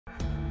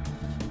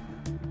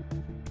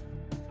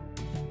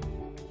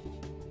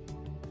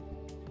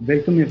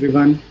Welcome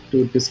everyone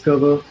to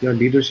Discover Your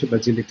Leadership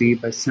Agility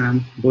by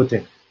Sam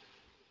Bowtell.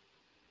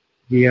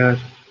 We are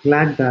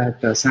glad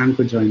that Sam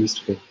could join us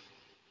today.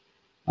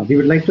 We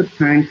would like to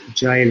thank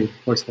Agile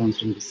for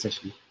sponsoring this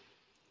session.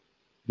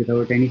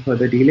 Without any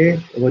further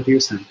delay, over to you,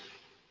 Sam.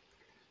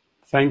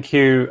 Thank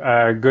you,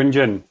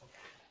 Gunjan.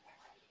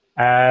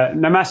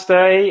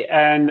 Namaste,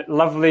 and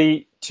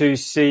lovely to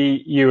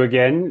see you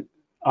again.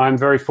 I'm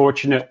very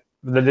fortunate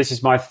that this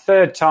is my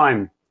third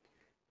time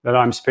that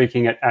I'm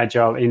speaking at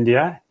Agile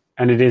India,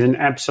 and it is an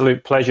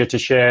absolute pleasure to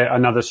share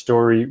another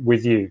story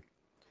with you.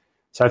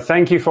 So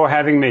thank you for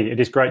having me. It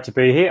is great to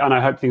be here, and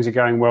I hope things are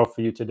going well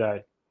for you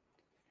today.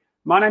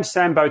 My name's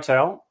Sam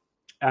Bowtell,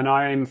 and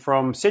I am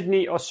from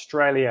Sydney,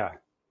 Australia.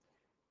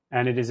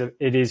 And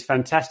it is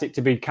fantastic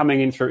to be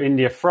coming in through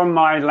India from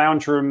my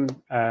lounge room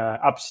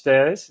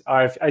upstairs.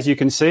 As you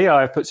can see,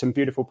 I've put some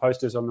beautiful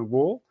posters on the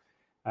wall.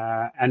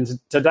 And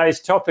today's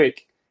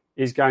topic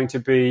is going to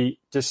be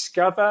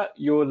Discover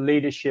Your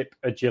Leadership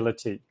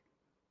Agility.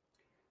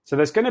 So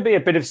there's going to be a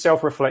bit of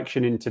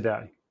self-reflection in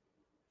today.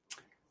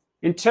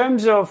 In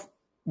terms of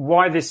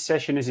why this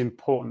session is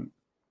important,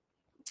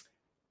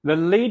 the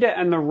leader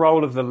and the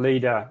role of the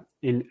leader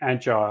in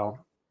Agile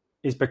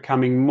is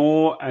becoming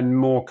more and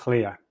more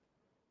clear.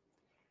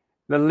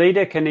 The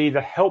leader can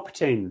either help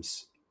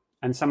teams,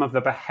 and some of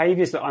the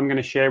behaviors that I'm going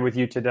to share with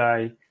you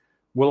today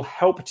will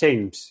help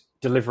teams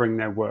delivering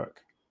their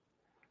work.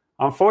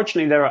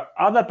 Unfortunately, there are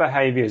other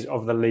behaviors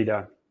of the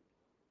leader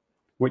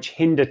which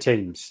hinder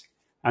teams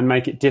and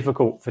make it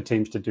difficult for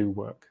teams to do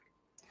work.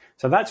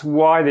 So that's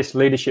why this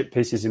leadership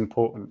piece is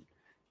important.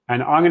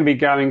 And I'm going to be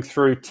going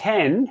through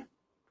 10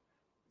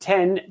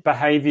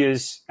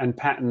 behaviors and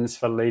patterns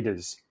for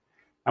leaders.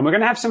 And we're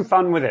going to have some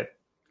fun with it.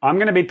 I'm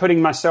going to be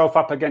putting myself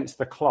up against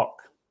the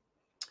clock.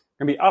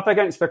 I'm going to be up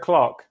against the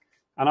clock,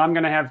 and I'm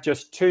going to have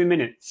just 2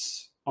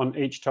 minutes on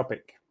each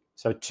topic.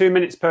 So 2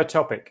 minutes per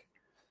topic.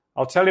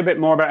 I'll tell you a bit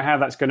more about how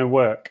that's going to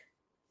work.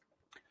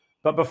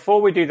 But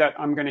before we do that,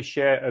 I'm going to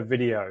share a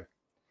video,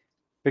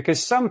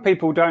 because some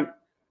people don't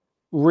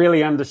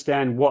really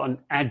understand what an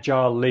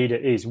agile leader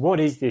is.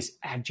 What is this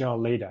agile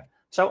leader?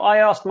 So I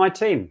asked my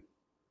team.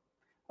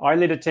 I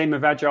lead a team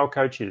of agile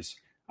coaches,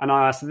 and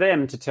I asked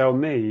them to tell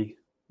me,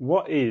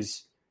 what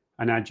is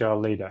an agile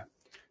leader?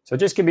 So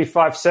just give me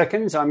 5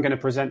 seconds. I'm going to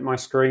present my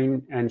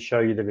screen and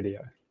show you the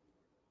video.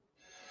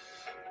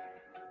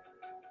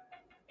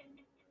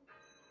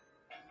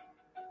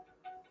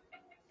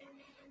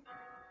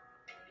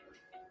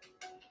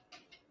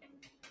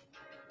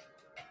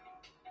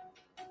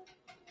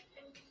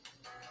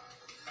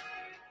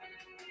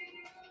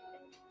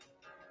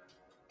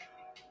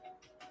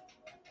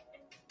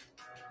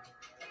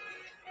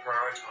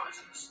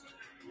 Prioritizes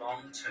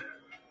long-term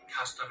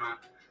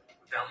customer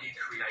value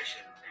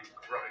creation and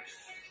growth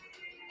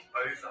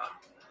over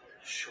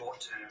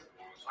short-term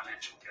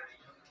financial gain.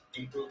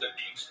 Improve the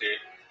team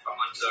state from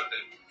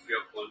uncertain,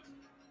 fearful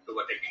to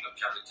taking up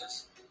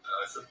challenges.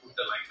 Should put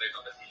the limelight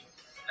on the team.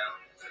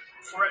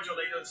 For Agile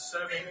leaders,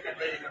 serving and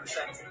leading are the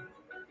same thing.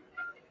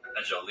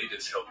 Agile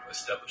leaders help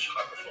establish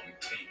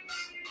high-performing teams.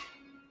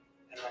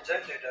 An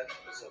Agile leader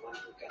is the one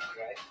who can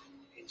guide,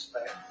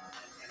 inspire,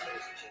 and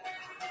embrace change.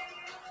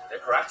 They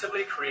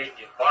proactively create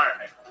the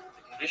environment,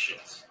 the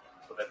conditions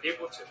for the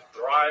people to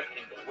thrive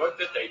in the work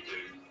that they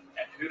do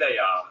and who they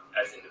are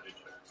as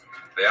individuals.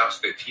 They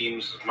ask their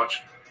teams as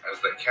much as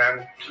they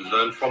can to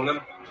learn from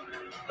them.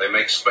 They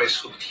make space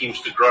for the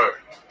teams to grow.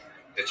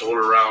 It's all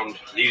around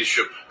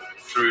leadership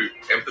through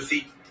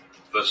empathy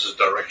versus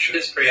direction.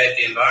 Just create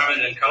the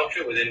environment and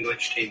culture within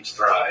which teams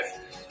thrive.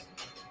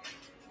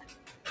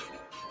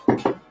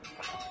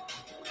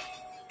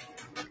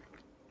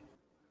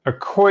 A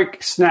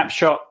quick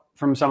snapshot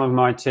from some of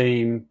my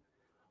team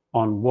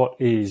on what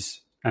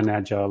is an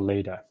agile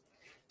leader.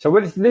 So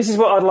this is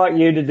what I'd like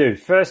you to do.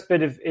 First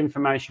bit of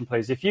information,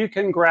 please. If you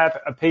can grab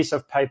a piece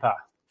of paper,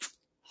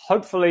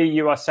 hopefully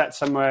you are sat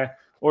somewhere,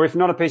 or if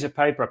not a piece of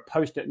paper, a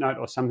post-it note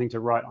or something to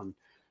write on.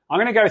 I'm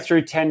going to go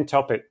through 10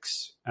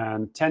 topics.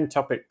 10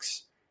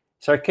 topics.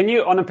 So can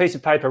you, on a piece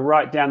of paper,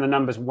 write down the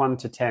numbers 1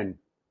 to 10?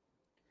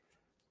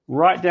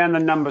 Write down the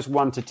numbers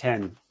 1 to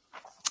 10.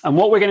 And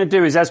what we're going to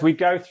do is, as we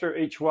go through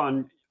each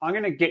one, I'm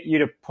going to get you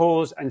to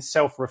pause and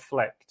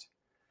self-reflect.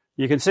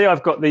 You can see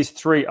I've got these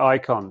 3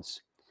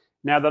 icons.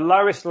 Now, the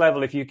lowest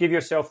level, if you give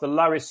yourself the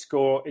lowest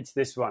score, it's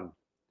this one.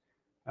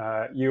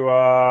 You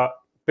are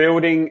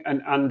building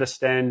an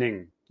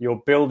understanding.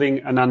 You're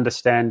building an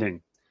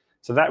understanding.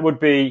 So that would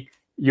be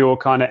your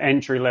kind of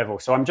entry level.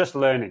 So I'm just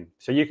learning.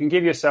 So you can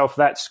give yourself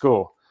that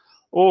score.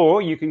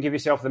 Or you can give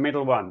yourself the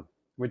middle one,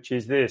 which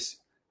is this,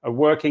 a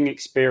working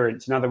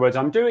experience. In other words,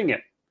 I'm doing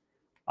it.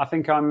 I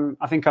think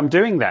I'm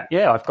doing that.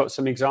 Yeah, I've got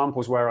some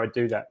examples where I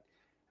do that.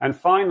 And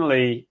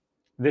finally,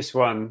 this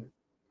one,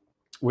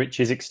 which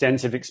is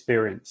extensive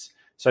experience.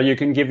 So you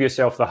can give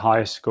yourself the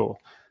highest score.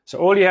 So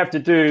all you have to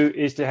do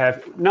is to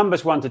have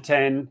numbers 1 to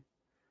 10,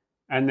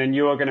 and then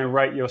you are going to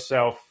rate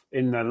yourself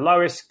in the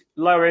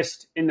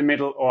lowest, in the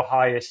middle, or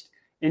highest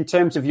in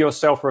terms of your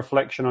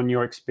self-reflection on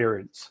your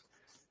experience.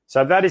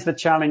 So that is the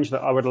challenge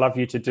that I would love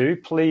you to do.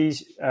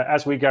 Please,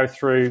 as we go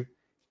through,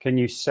 can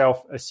you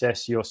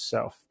self-assess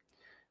yourself?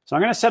 So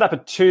I'm going to set up a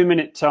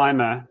 2-minute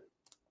timer,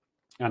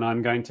 and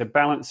I'm going to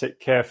balance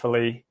it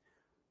carefully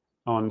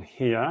on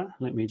here.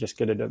 Let me just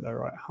get it at the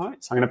right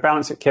height. So I'm going to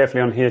balance it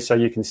carefully on here so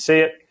you can see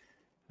it.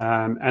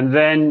 And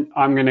then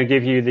I'm going to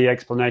give you the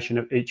explanation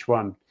of each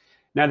one.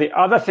 Now, the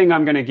other thing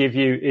I'm going to give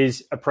you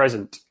is a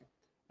present.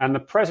 And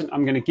the present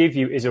I'm going to give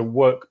you is a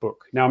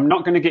workbook. Now, I'm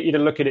not going to get you to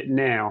look at it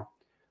now,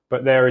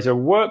 but there is a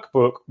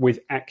workbook with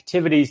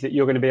activities that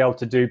you're going to be able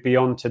to do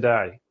beyond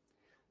today.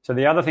 So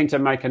the other thing to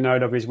make a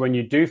note of is when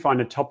you do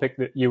find a topic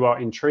that you are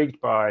intrigued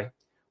by,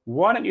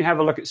 why don't you have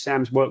a look at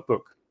Sam's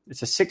workbook?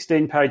 It's a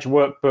 16-page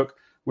workbook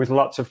with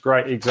lots of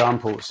great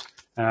examples.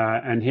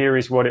 And here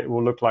is what it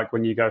will look like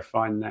when you go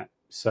find that.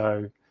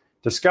 So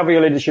discover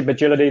your leadership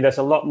agility. There's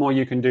a lot more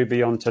you can do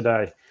beyond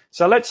today.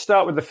 So let's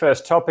start with the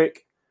first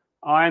topic.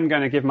 I'm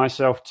going to give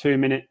myself 2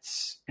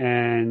 minutes,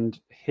 and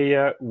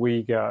here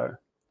we go.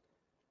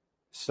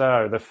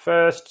 So the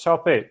first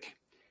topic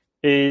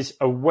is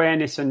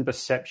awareness and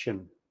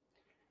perception.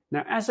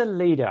 Now, as a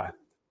leader,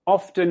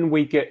 often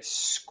we get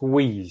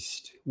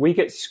squeezed. We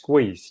get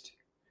squeezed.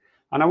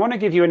 And I want to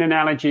give you an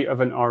analogy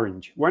of an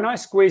orange. When I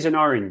squeeze an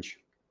orange,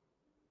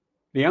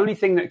 the only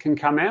thing that can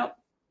come out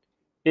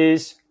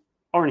is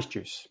orange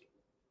juice.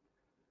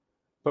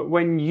 But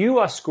when you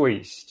are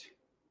squeezed,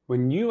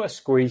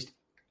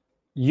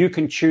 you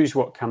can choose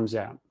what comes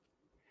out.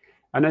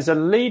 And as a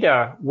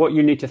leader, what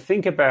you need to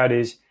think about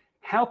is,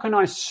 how can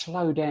I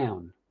slow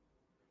down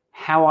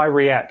how I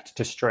react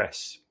to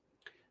stress?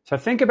 So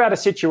think about a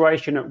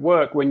situation at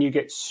work when you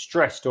get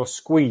stressed or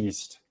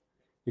squeezed.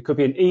 It could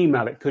be an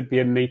email, it could be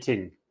a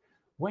meeting.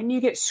 When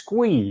you get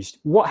squeezed,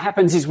 what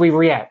happens is we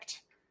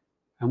react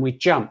and we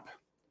jump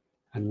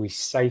and we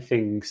say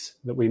things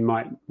that we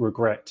might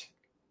regret.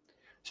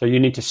 So you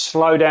need to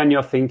slow down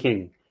your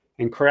thinking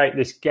and create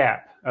this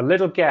gap, a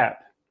little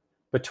gap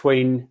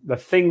between the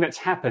thing that's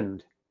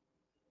happened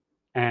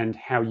and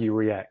how you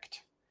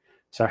react.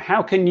 So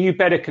how can you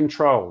better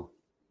control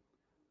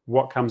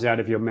what comes out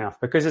of your mouth?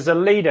 Because as a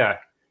leader,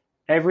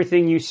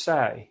 everything you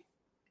say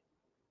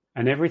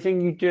and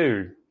everything you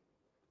do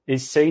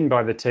is seen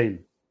by the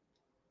team.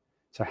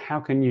 So how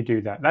can you do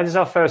that? That is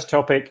our first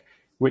topic,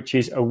 which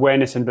is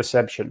awareness and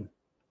perception.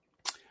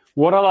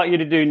 What I'd like you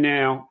to do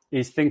now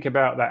is think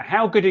about that.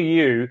 How good are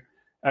you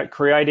at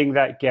creating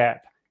that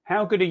gap?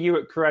 How good are you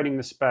at creating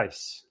the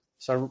space?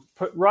 So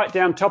write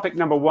down topic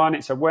number 1.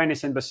 It's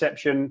awareness and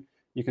perception.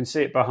 You can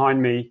see it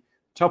behind me.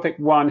 Topic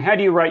 1, how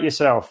do you rate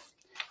yourself?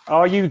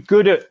 Are you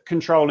good at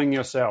controlling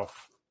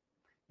yourself?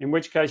 In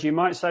which case you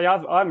might say,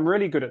 I'm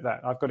really good at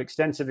that. I've got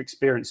extensive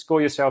experience.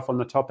 Score yourself on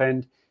the top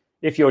end.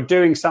 If you're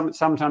doing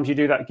sometimes you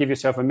do that, give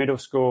yourself a middle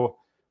score.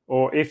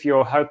 Or if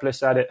you're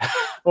hopeless at it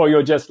or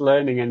you're just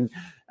learning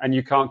and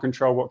you can't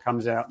control what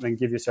comes out, then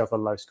give yourself a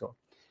low score.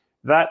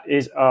 That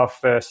is our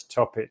first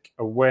topic,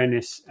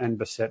 awareness and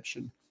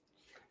perception.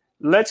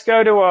 Let's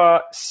go to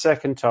our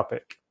second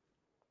topic.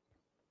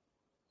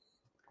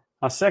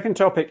 Our second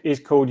topic is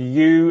called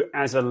you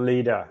as a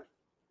leader.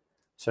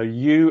 So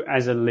you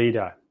as a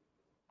leader.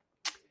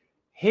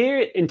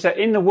 Here in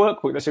the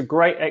workbook, there's a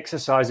great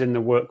exercise in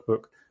the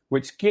workbook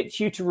which gets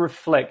you to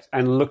reflect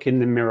and look in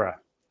the mirror.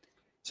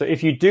 So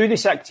if you do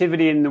this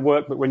activity in the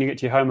workbook when you get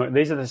to your homework,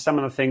 these are some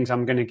of the things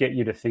I'm going to get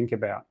you to think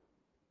about.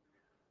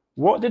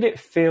 What did it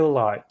feel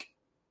like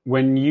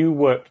when you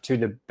worked to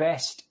the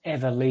best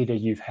ever leader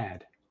you've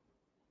had?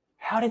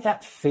 How did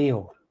that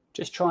feel?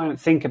 Just try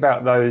and think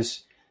about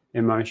those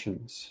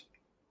emotions.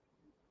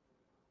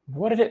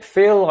 What did it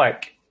feel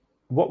like?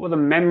 What were the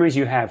memories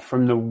you have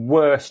from the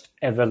worst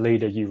ever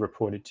leader you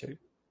reported to?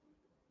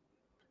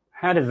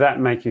 How did that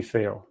make you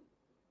feel?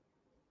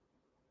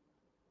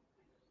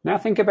 Now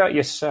think about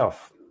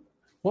yourself.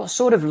 What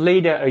sort of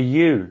leader are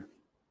you?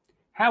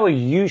 How are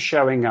you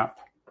showing up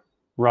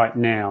right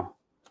now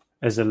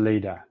as a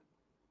leader?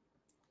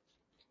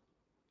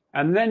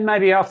 And then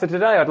maybe after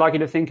today, I'd like you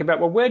to think about,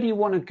 well, where do you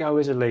want to go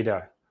as a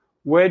leader?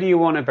 Where do you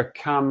want to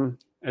become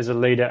as a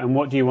leader, and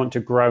what do you want to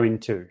grow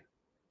into?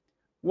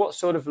 What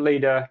sort of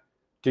leader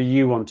do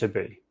you want to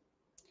be?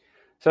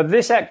 So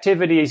this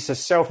activity is a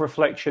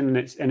self-reflection,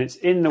 and it's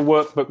in the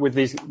workbook with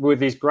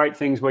these great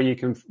things where you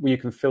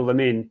can fill them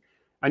in.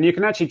 And you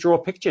can actually draw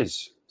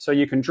pictures. So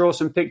you can draw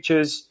some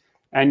pictures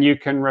and you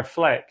can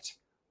reflect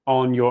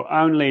on your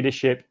own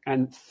leadership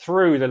and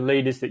through the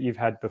leaders that you've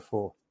had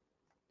before.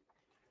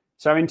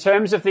 So in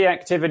terms of the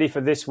activity for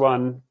this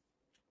one,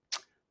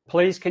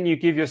 please can you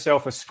give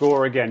yourself a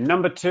score again?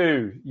 Number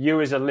 2,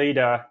 you as a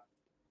leader,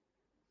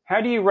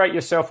 how do you rate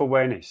your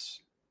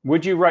self-awareness?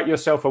 Would you rate your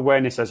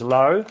self-awareness as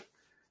low?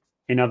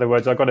 In other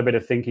words, I've got a bit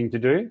of thinking to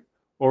do.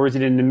 Or is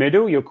it in the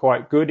middle? You're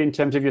quite good in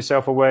terms of your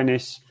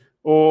self-awareness.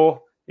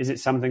 Or is it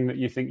something that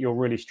you think you're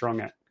really strong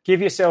at?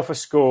 Give yourself a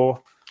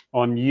score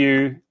on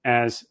you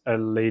as a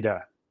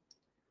leader.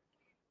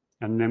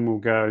 And then we'll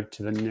go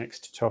to the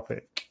next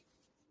topic.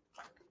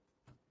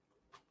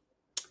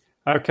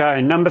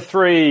 Okay, number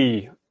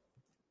 3.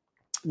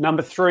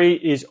 Number 3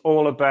 is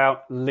all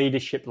about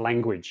leadership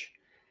language.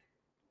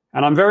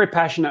 And I'm very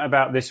passionate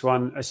about this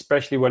one,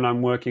 especially when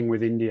I'm working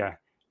with India.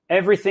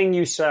 Everything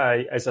you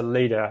say as a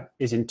leader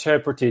is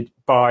interpreted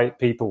by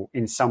people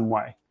in some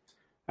way.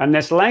 And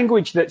there's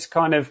language that's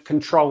kind of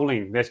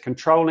controlling. There's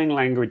controlling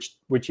language,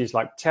 which is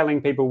like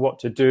telling people what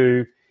to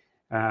do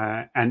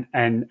and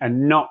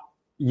not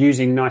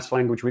using nice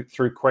language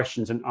through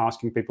questions and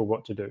asking people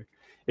what to do.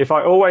 If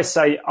I always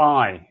say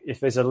I, if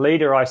there's a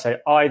leader, I say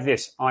I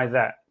this, I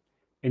that,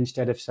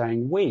 instead of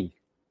saying we,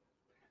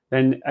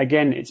 then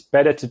again, it's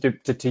better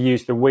to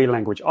use the we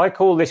language. I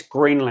call this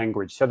green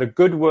language. So the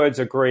good words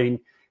are green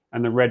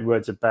and the red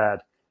words are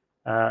bad.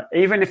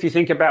 Even if you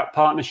think about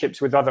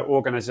partnerships with other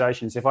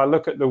organizations, if I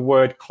look at the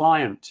word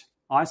client,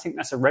 I think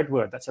that's a red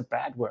word. That's a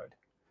bad word.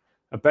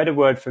 A better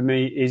word for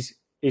me is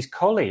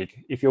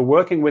colleague. If you're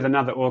working with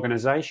another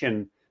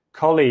organization,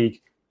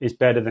 colleague is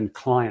better than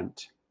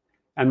client.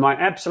 And my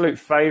absolute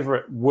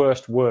favorite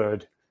worst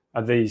word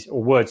are these,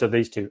 or words are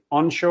these two,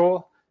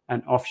 onshore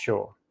and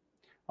offshore.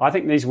 I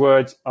think these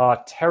words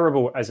are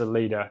terrible as a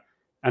leader,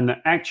 and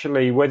that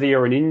actually, whether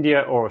you're in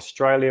India or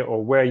Australia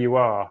or where you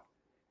are,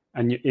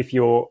 and if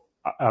you're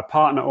a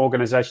partner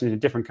organization in a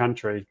different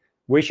country,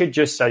 we should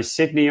just say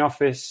Sydney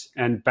office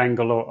and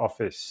Bangalore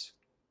office.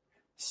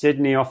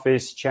 Sydney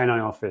office,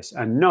 Chennai office,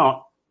 and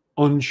not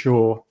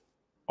onshore,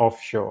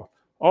 offshore.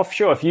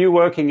 Offshore, if you're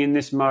working in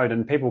this mode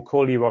and people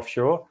call you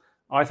offshore,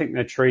 I think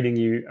they're treating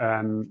you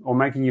or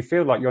making you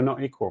feel like you're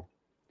not equal.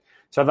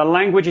 So the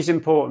language is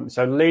important.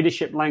 So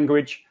leadership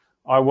language,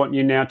 I want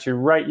you now to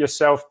rate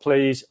yourself,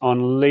 please,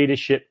 on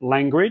leadership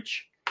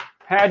language.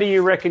 How do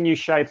you reckon you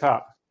shape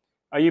up?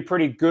 Are you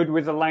pretty good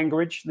with the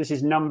language? This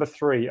is number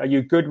 3. Are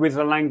you good with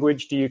the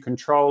language? Do you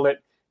control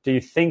it? Do you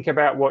think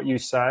about what you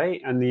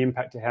say and the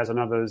impact it has on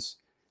others?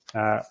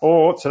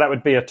 So that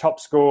would be a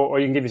top score, or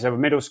you can give yourself a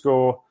middle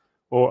score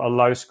or a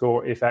low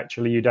score if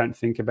actually you don't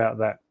think about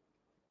that.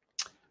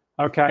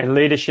 Okay,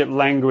 leadership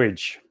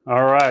language.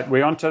 All right,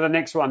 we're on to the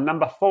next one,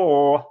 number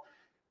 4,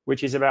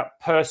 which is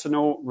about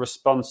personal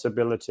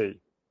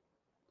responsibility.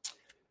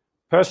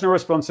 Personal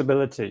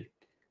responsibility.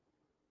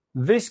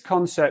 This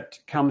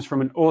concept comes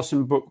from an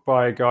awesome book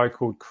by a guy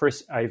called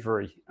Chris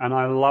Avery, and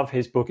I love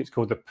his book. It's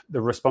called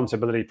The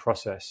Responsibility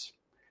Process.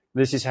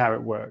 This is how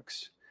it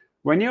works.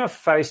 When you are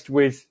faced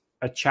with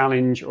a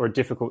challenge or a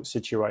difficult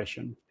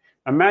situation,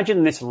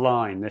 imagine this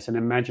line, there's an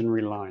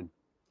imaginary line.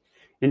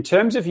 In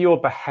terms of your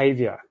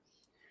behavior,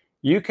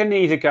 you can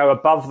either go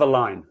above the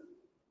line.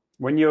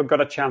 When you've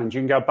got a challenge,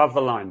 you can go above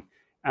the line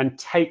and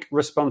take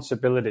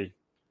responsibility.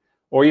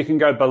 Or you can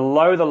go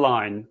below the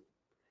line,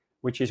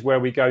 which is where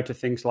we go to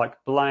things like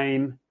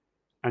blame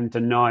and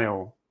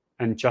denial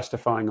and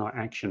justifying our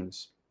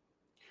actions.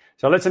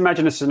 So let's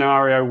imagine a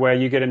scenario where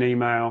you get an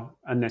email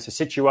and there's a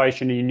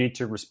situation and you need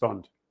to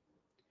respond.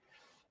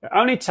 It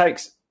only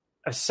takes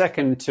a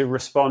second to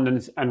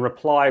respond and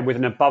reply with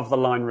an above the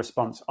line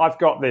response. I've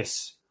got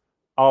this.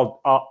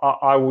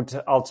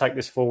 I'll take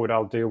this forward.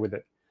 I'll deal with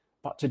it.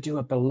 But to do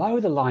a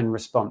below the line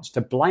response,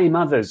 to blame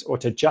others or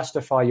to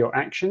justify your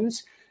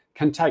actions,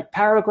 can take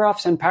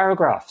paragraphs and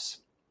paragraphs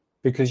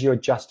because you're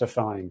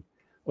justifying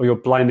or you're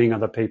blaming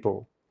other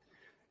people.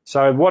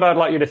 So what I'd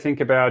like you to think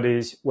about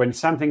is when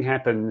something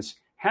happens,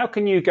 how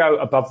can you go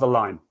above the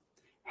line?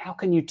 How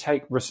can you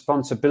take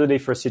responsibility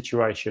for a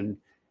situation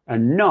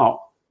and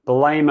not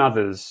blame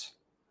others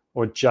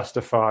or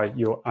justify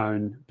your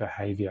own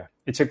behavior?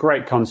 It's a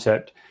great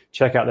concept.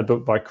 Check out the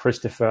book by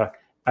Christopher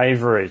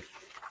Avery.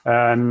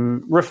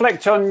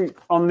 Reflect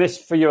on this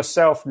for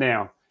yourself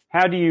now.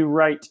 How do you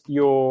rate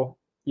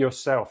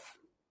yourself?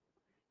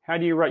 How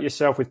do you rate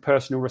yourself with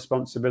personal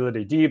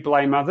responsibility? Do you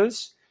blame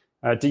others?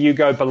 Do you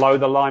go below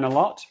the line a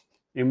lot?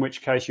 In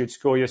which case you'd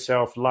score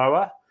yourself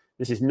lower.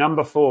 This is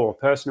number 4,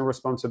 personal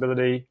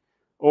responsibility.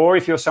 Or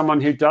if you're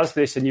someone who does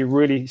this and you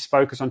really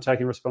focus on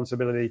taking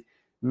responsibility,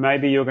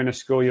 maybe you're going to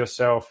score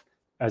yourself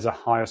as a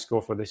higher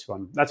score for this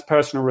one. That's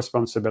personal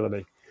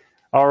responsibility.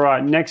 All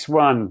right, next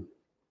one.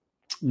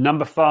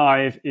 Number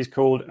 5 is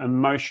called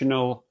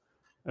emotional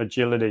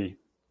agility.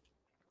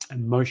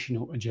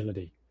 Emotional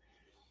agility.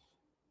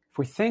 If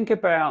we think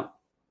about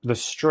the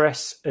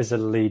stress as a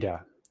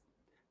leader,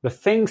 the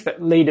things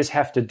that leaders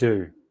have to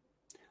do,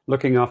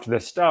 looking after their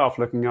staff,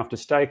 looking after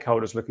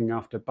stakeholders, looking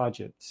after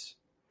budgets,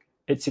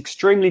 it's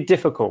extremely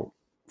difficult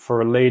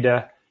for a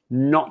leader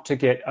not to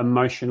get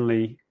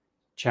emotionally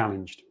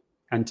challenged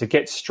and to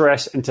get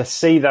stress and to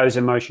see those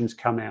emotions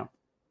come out.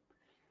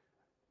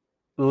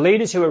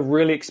 Leaders who are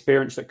really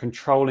experienced at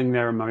controlling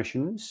their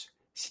emotions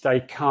stay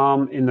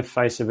calm in the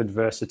face of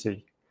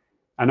adversity.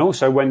 And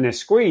also when they're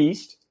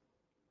squeezed,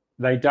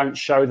 they don't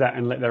show that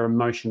and let their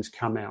emotions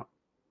come out.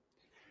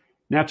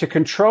 Now, to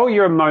control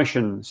your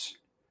emotions,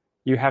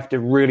 you have to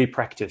really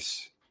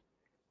practice.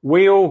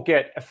 We all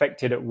get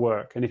affected at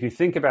work. And if you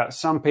think about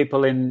some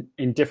people in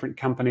different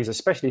companies,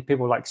 especially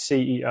people like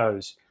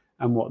CEOs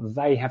and what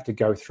they have to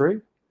go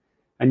through,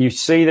 and you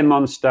see them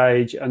on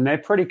stage and they're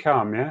pretty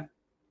calm, yeah?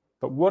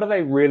 But what are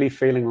they really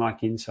feeling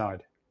like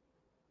inside?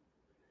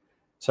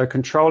 So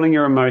controlling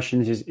your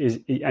emotions is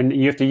and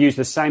you have to use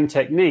the same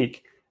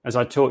technique as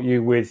I taught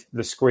you with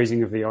the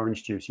squeezing of the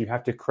orange juice. You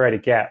have to create a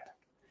gap.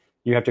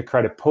 You have to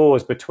create a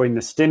pause between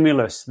the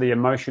stimulus, the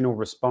emotional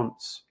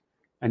response,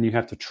 and you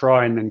have to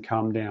try and then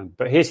calm down.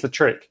 But here's the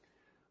trick.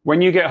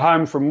 When you get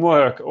home from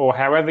work or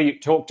however you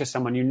talk to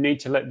someone, you need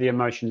to let the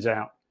emotions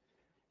out.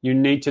 You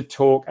need to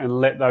talk and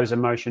let those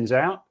emotions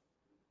out,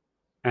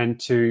 and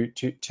to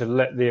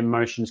let the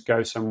emotions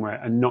go somewhere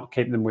and not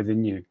keep them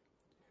within you.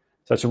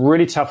 So it's a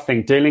really tough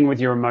thing. Dealing with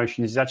your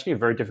emotions is actually a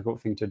very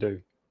difficult thing to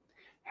do.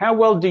 How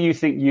well do you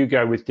think you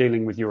go with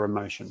dealing with your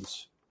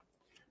emotions?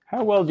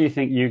 How well do you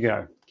think you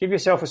go? Give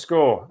yourself a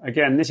score.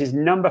 Again, this is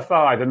number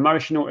 5,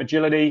 emotional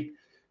agility.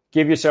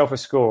 Give yourself a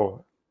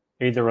score.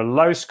 Either a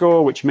low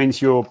score, which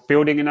means you're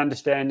building an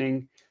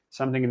understanding,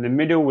 something in the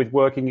middle with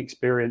working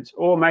experience,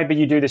 or maybe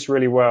you do this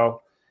really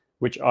well,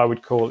 which I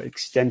would call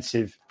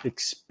extensive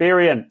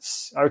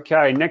experience.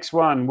 Okay, next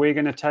one. We're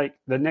going to take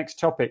the next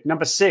topic,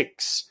 number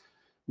 6,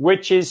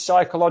 which is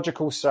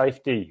psychological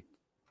safety.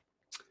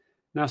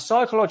 Now,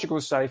 psychological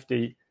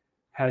safety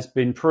has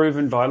been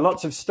proven by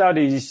lots of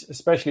studies,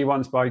 especially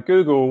ones by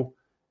Google,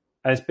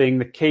 as being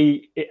the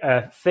key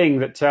thing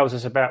that tells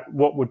us about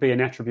what would be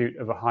an attribute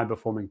of a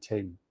high-performing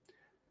team.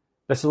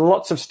 There's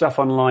lots of stuff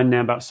online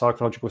now about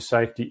psychological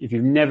safety. If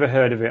you've never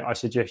heard of it, I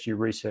suggest you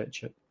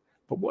research it.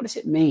 But what does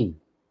it mean?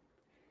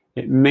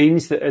 It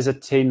means that as a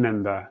team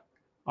member,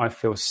 I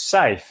feel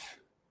safe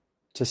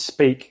to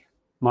speak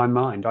my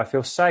mind. I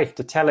feel safe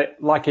to tell it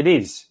like it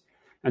is,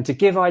 and to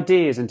give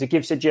ideas and to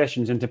give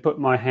suggestions and to put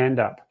my hand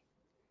up.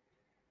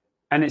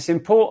 And it's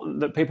important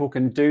that people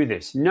can do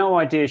this. No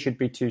idea should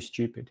be too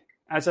stupid.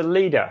 As a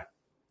leader,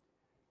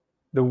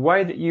 the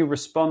way that you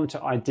respond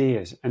to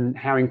ideas and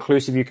how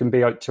inclusive you can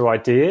be to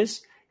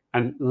ideas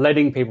and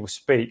letting people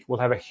speak will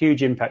have a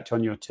huge impact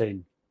on your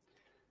team.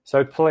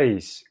 So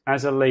please,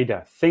 as a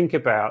leader, think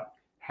about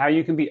how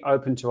you can be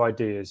open to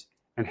ideas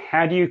and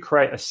how do you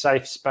create a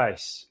safe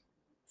space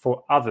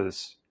for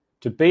others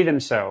to be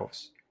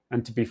themselves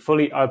and to be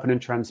fully open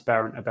and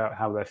transparent about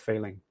how they're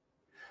feeling.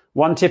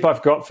 One tip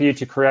I've got for you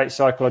to create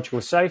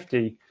psychological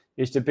safety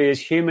is to be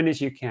as human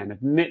as you can.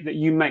 Admit that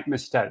you make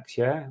mistakes,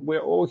 yeah? We're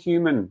all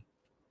human.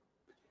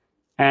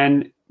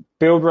 And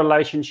build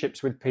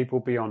relationships with people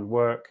beyond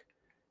work.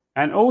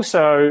 And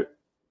also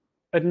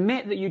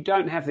admit that you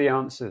don't have the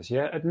answers,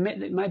 yeah? Admit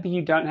that maybe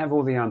you don't have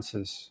all the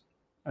answers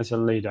as a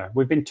leader.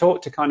 We've been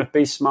taught to kind of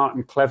be smart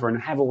and clever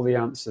and have all the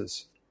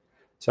answers.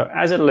 So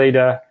as a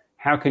leader,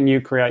 how can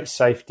you create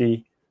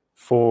safety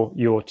for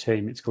your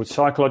team? It's called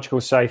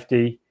psychological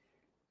safety.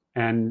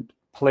 And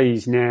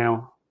please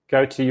now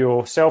go to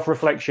your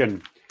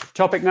self-reflection.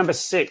 Topic number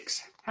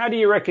 6. How do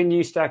you reckon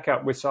you stack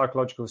up with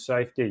psychological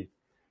safety?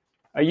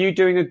 Are you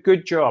doing a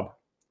good job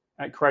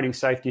at creating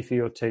safety for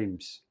your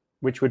teams?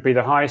 Which would be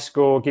the highest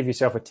score? Give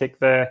yourself a tick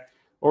there.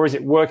 Or is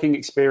it working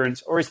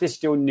experience? Or is this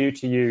still new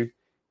to you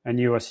and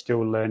you are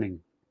still learning?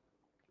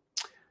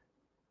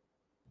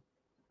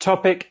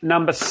 Topic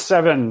number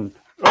 7.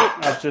 Oh,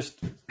 I've just...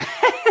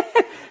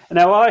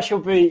 Now I shall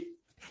be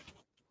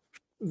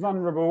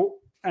vulnerable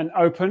and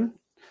open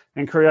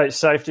and create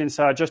safety. And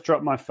so I just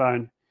dropped my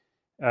phone.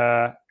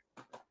 I've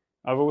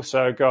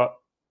also got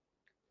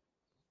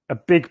a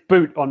big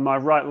boot on my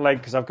right leg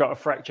because I've got a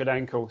fractured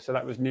ankle. So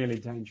that was nearly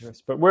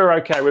dangerous. But we're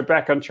okay. We're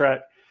back on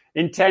track.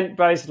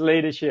 Intent-based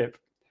leadership.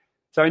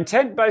 So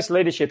intent-based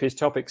leadership is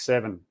topic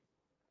 7.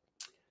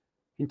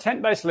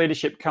 Intent-based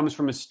leadership comes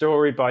from a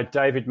story by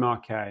David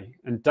Marquet.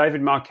 And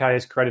David Marquet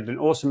has created an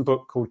awesome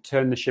book called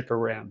Turn the Ship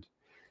Around.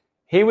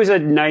 He was a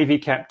Navy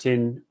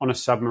captain on a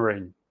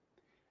submarine.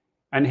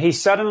 And he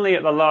suddenly,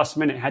 at the last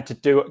minute, had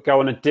to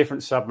go on a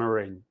different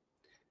submarine.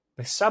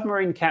 The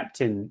submarine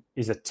captain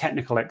is a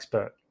technical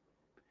expert.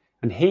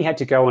 And he had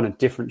to go on a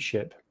different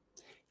ship.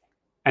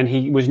 And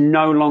he was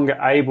no longer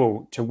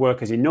able to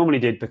work as he normally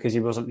did because he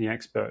wasn't the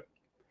expert.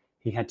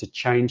 He had to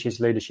change his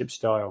leadership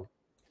style.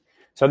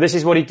 So this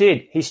is what he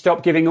did. He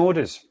stopped giving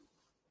orders.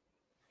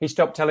 He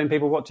stopped telling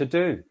people what to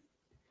do.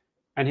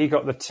 And he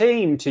got the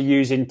team to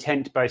use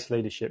intent-based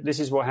leadership. This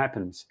is what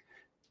happens.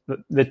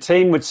 The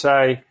team would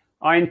say,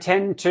 I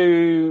intend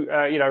to,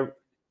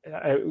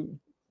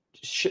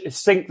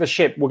 sink the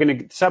ship.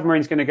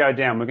 Submarine's going to go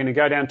down. We're going to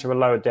go down to a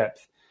lower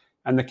depth.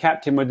 And the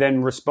captain would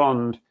then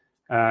respond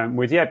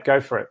with, yeah, go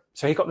for it.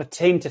 So he got the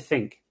team to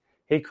think.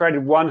 He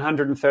created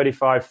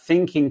 135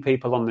 thinking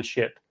people on the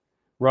ship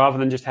rather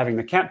than just having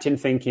the captain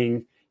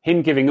thinking,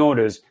 him giving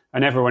orders,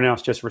 and everyone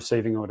else just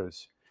receiving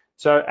orders.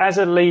 So as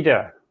a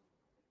leader,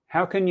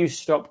 how can you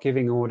stop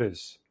giving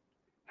orders?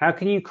 How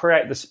can you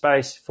create the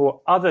space for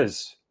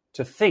others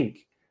to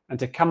think and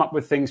to come up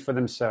with things for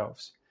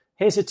themselves?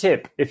 Here's a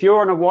tip. If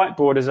you're on a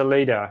whiteboard as a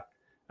leader,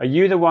 are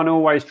you the one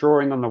always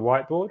drawing on the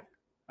whiteboard?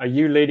 Are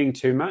you leading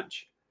too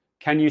much?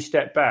 Can you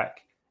step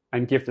back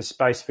and give the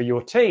space for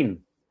your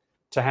team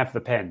to have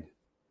the pen?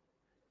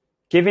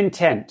 Give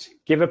intent,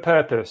 give a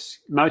purpose,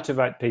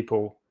 motivate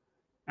people,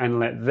 and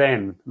let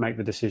them make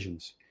the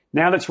decisions.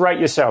 Now let's rate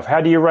yourself. How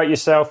do you rate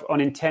yourself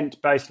on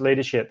intent-based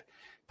leadership?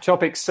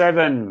 Topic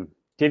 7,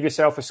 give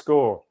yourself a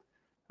score.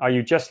 Are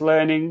you just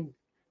learning?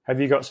 Have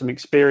you got some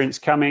experience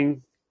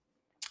coming?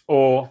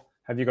 or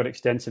have you got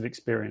extensive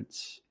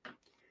experience?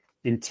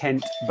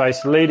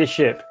 Intent-based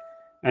leadership,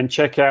 and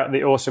check out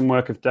the awesome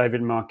work of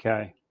David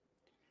Marquet.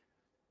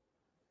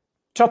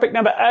 Topic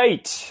number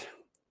 8,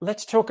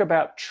 let's talk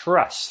about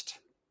trust.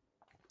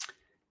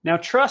 Now,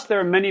 trust,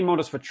 there are many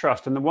models for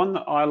trust, and the one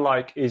that I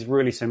like is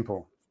really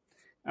simple.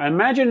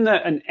 Imagine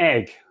that an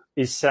egg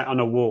is sat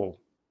on a wall.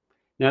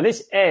 Now,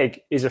 this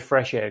egg is a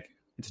fresh egg.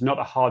 It's not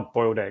a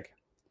hard-boiled egg.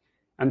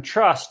 And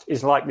trust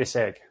is like this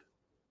egg.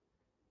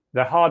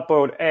 The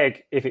hard-boiled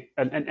egg,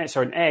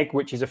 an egg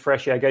which is a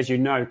fresh egg, as you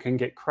know, can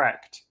get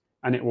cracked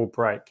and it will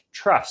break.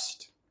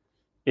 Trust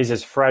is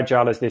as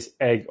fragile as this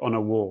egg on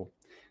a wall.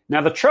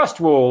 Now, the trust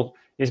wall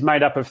is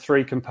made up of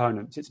 3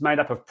 components. It's made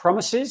up of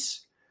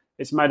promises,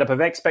 it's made up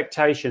of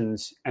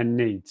expectations and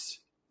needs.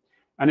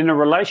 And in a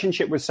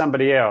relationship with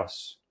somebody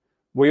else,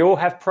 we all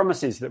have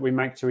promises that we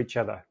make to each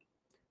other.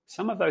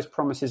 Some of those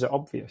promises are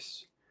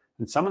obvious,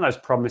 and some of those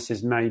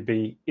promises may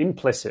be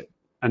implicit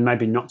and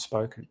maybe not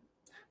spoken.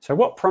 So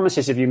what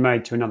promises have you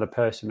made to another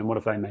person, and what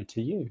have they made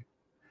to you?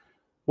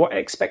 What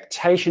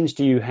expectations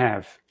do you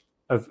have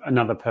of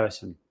another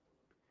person?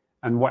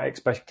 And what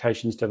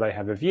expectations do they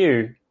have of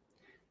you?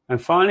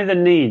 And finally, the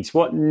needs.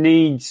 What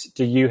needs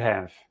do you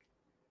have?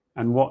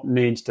 And what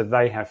needs do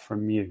they have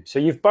from you? So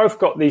you've both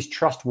got these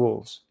trust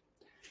walls.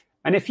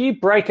 And if you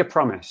break a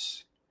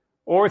promise,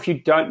 or if you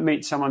don't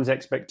meet someone's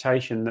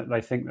expectation that they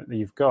think that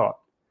you've got,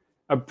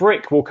 a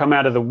brick will come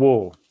out of the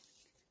wall.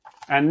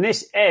 And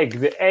this egg,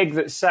 the egg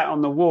that sat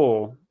on the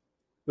wall,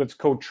 that's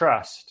called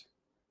trust,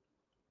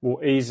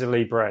 will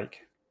easily break.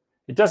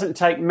 It doesn't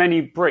take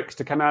many bricks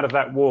to come out of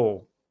that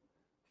wall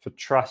for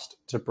trust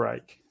to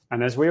break.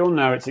 And as we all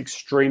know, it's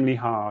extremely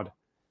hard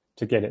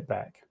to get it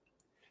back.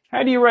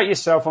 How do you rate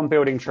yourself on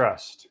building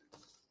trust?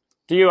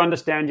 Do you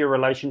understand your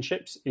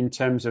relationships in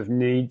terms of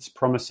needs,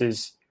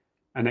 promises,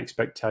 and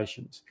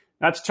expectations?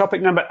 That's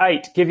topic number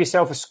 8. Give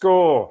yourself a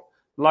score.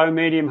 Low,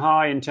 medium,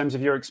 high in terms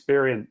of your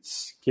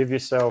experience. Give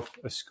yourself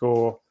a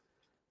score.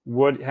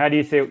 How do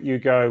you think you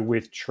go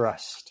with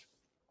trust?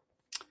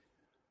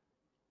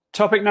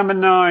 Topic number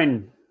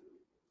 9.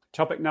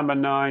 Topic number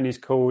 9 is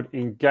called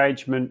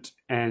engagement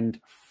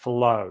and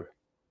flow.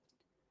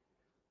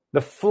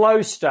 The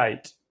flow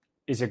state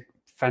is a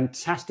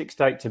fantastic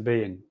state to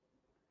be in.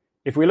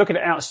 If we look at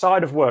it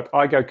outside of work,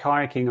 I go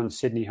kayaking on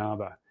Sydney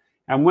Harbour.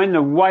 And when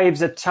the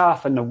waves are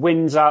tough and the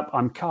wind's up,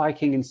 I'm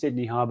kayaking in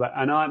Sydney Harbour,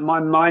 and my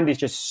mind is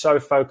just so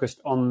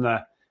focused on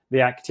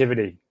the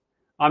activity.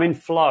 I'm in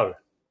flow.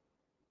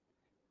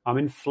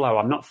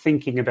 I'm not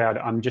thinking about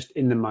it. I'm just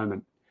in the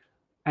moment.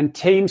 And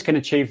teams can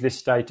achieve this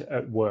state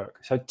at work.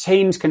 So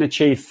teams can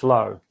achieve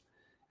flow.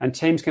 And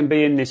teams can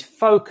be in this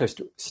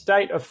focused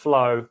state of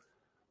flow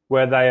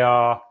where they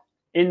are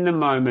in the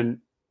moment,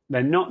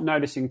 they're not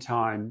noticing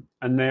time,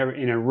 and they're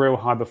in a real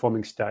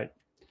high-performing state.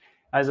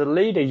 As a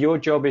leader, your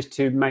job is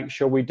to make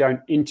sure we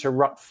don't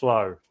interrupt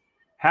flow.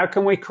 How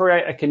can we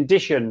create a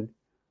condition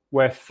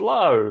where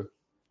flow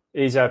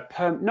is not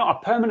a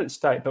permanent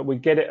state, but we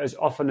get it as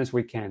often as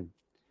we can?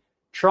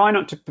 Try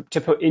not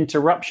to put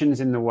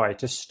interruptions in the way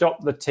to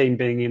stop the team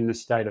being in the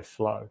state of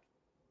flow.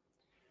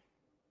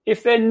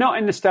 If they're not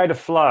in the state of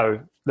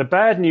flow, the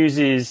bad news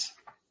is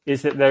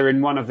that they're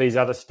in one of these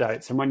other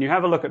states. And when you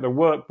have a look at the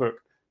workbook,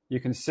 you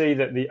can see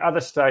that the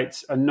other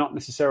states are not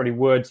necessarily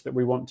words that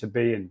we want to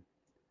be in.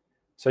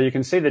 So you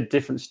can see the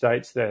different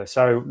states there.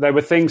 So there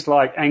were things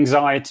like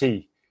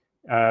anxiety,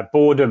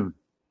 boredom.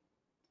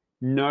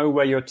 Know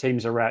where your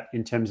teams are at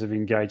in terms of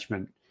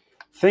engagement.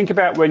 Think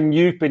about when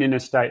you've been in a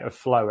state of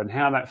flow and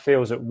how that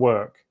feels at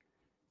work.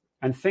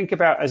 And think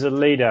about, as a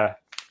leader,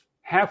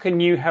 how can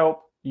you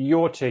help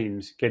your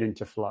teams get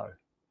into flow?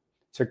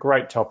 It's a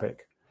great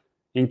topic.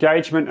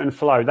 Engagement and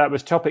flow. That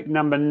was topic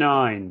number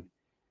 9.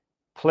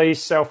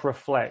 Please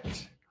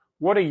self-reflect.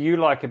 What do you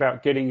like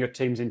about getting your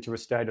teams into a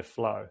state of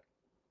flow?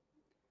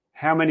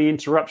 How many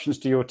interruptions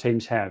do your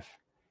teams have?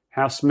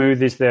 How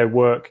smooth is their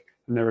work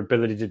and their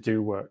ability to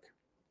do work?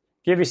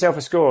 Give yourself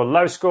a score.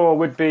 Low score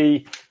would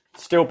be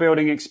still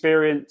building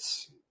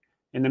experience.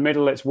 In the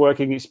middle, it's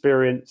working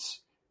experience.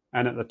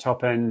 And at the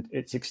top end,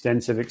 it's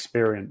extensive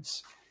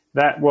experience.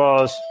 That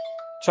was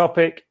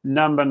topic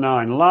number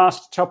 9.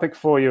 Last topic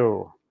for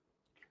you.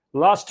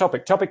 Last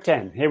topic, topic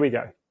 10. Here we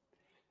go.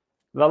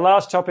 The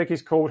last topic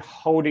is called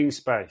holding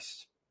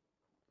space.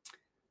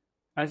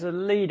 As a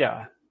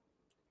leader,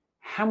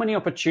 how many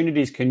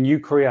opportunities can you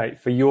create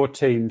for your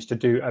teams to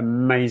do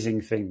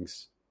amazing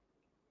things?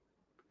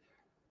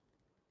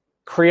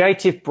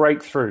 Creative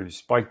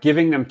breakthroughs, by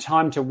giving them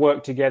time to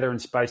work together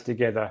and space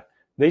together,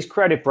 these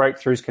creative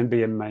breakthroughs can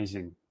be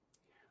amazing.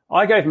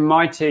 I gave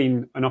my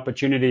team an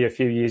opportunity a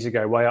few years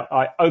ago where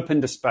I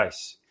opened a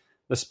space.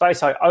 The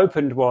space I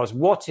opened was,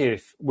 what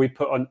if we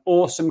put an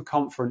awesome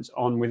conference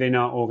on within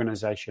our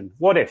organization?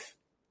 What if?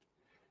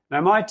 Now,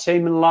 my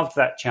team loved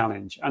that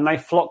challenge and they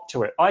flocked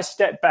to it. I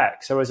stepped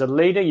back. So as a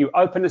leader, you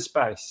open a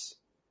space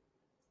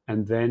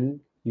and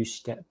then you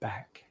step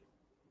back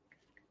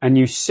and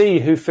you see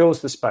who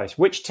fills the space.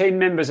 Which team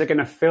members are going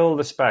to fill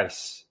the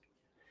space?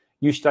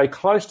 You stay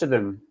close to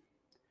them,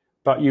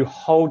 but you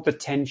hold the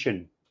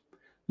tension.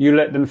 You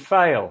let them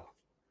fail.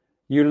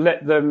 You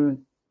let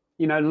them,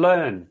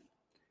 learn.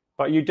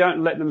 But you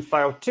don't let them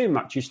fail too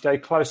much. You stay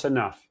close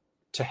enough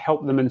to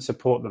help them and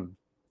support them.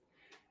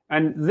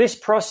 And this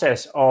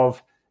process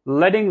of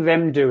letting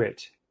them do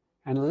it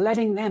and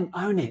letting them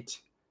own it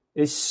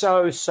is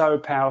so, so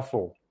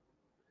powerful.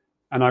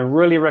 And I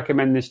really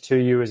recommend this to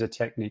you as a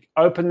technique.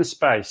 Open the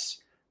space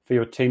for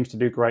your teams to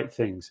do great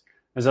things.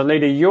 As a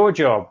leader, your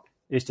job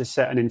is to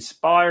set an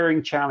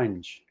inspiring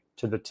challenge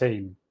to the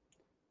team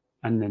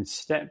and then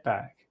step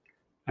back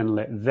and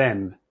let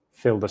them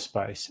fill the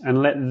space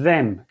and let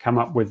them come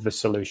up with the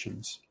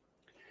solutions.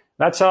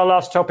 That's our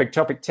last topic,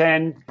 topic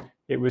 10.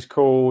 It was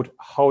called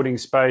holding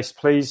space.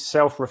 Please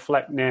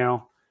self-reflect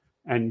now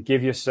and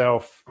give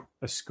yourself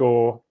a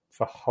score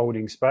for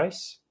holding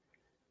space,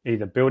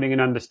 either building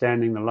and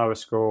understanding, the lower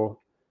score,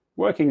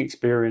 working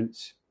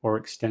experience, or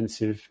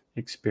extensive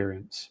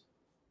experience.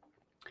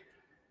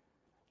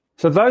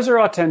 So those are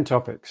our 10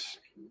 topics.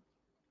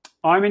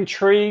 I'm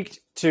intrigued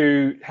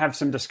to have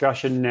some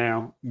discussion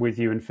now with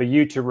you and for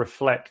you to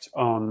reflect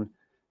on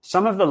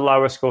some of the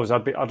lower scores.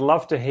 I'd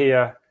love to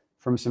hear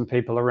from some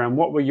people around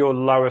what were your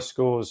lower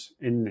scores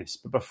in this.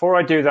 But before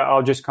I do that,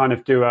 I'll just kind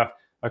of do a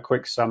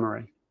quick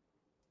summary.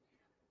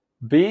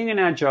 Being an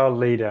agile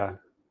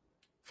leader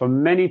for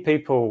many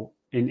people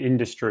in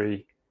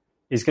industry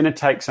is going to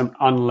take some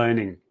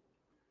unlearning.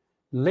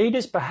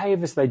 Leaders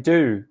behave as they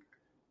do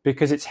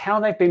because it's how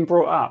they've been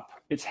brought up.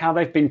 It's how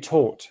they've been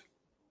taught.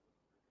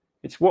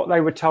 It's what they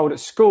were told at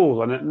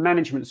school and at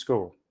management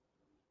school.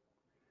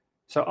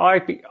 So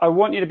I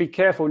want you to be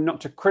careful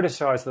not to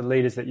criticize the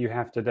leaders that you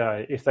have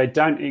today if they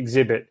don't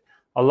exhibit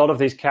a lot of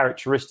these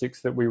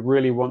characteristics that we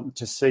really want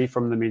to see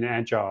from them in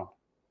Agile.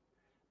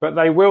 But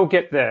they will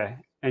get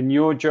there. And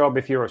your job,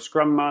 if you're a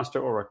Scrum Master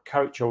or a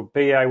coach or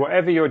BA,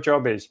 whatever your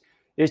job is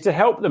to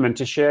help them and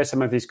to share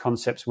some of these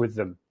concepts with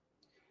them.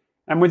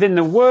 And within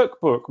the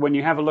workbook, when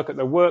you have a look at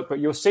the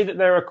workbook, you'll see that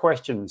there are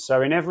questions.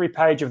 So in every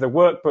page of the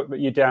workbook that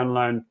you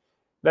download,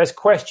 there's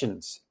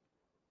questions.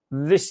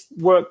 This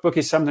workbook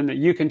is something that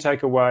you can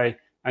take away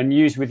and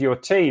use with your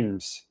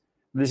teams.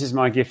 This is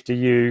my gift to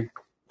you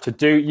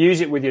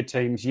use it with your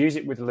teams, use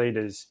it with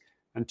leaders,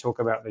 and talk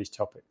about these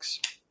topics.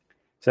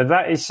 So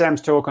that is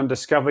Sam's talk on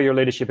Discover Your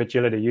Leadership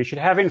Agility. You should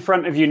have in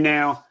front of you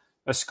now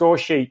a score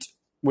sheet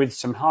with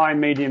some high,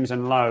 mediums,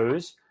 and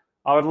lows.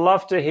 I would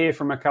love to hear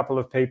from a couple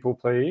of people,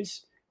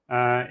 please,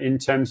 in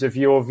terms of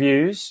your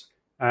views.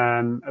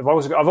 I've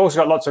also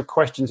got lots of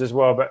questions as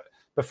well, but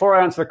before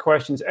I answer the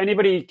questions,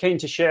 anybody keen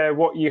to share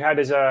what you had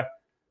as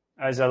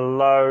a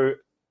low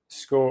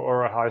score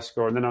or a high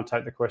score? And then I'll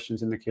take the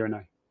questions in the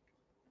Q&A.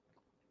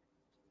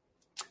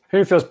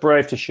 Who feels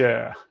brave to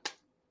share?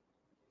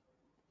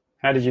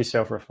 How did you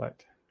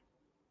self-reflect?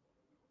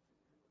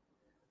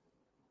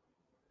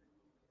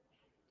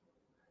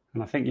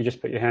 And I think you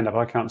just put your hand up.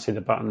 I can't see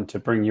the button to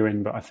bring you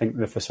in, but I think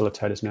the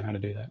facilitators know how to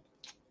do that.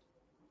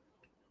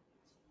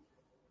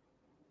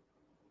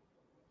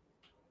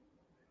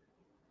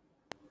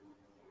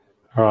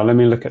 All right, let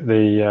me look at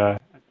the,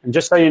 and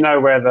just so you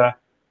know where the,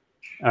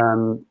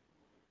 all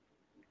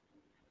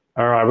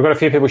right, we've got a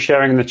few people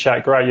sharing in the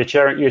chat. Great,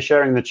 you're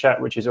sharing the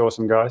chat, which is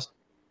awesome, guys.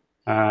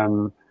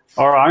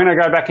 All right, I'm going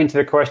to go back into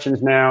the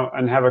questions now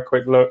and have a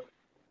quick look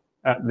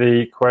at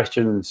the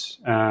questions.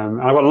 I've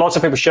got lots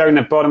of people sharing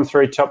the bottom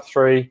three, top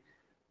three.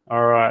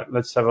 All right,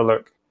 let's have a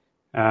look.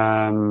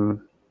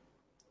 I'm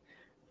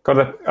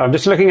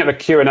just looking at the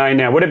Q&A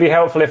now. Would it be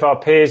helpful if our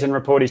peers and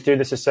reportees do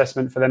this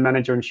assessment for their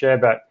manager and share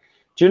back?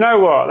 Do you know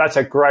what? That's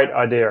a great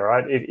idea,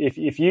 right?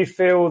 If you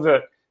feel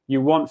that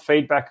you want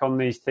feedback on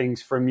these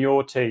things from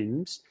your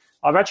teams,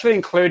 I've actually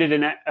included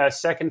in a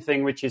second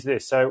thing, which is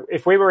this. So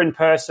if we were in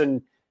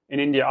person in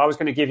India, I was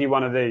going to give you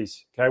one of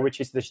these, okay, which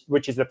is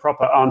the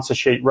proper answer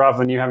sheet rather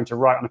than you having to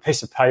write on a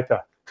piece of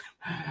paper.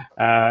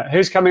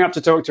 Who's coming up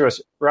to talk to us?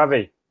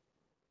 Ravi.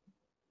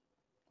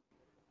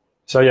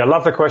 So yeah, I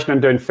love the question on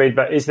doing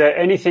feedback. Is there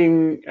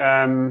anything,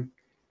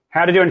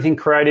 how to do anything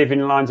creative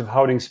in lines of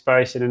holding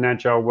space in an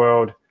agile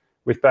world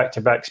with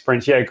back-to-back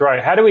sprints? Yeah,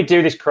 great. How do we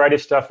do this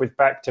creative stuff with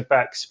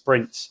back-to-back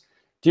sprints?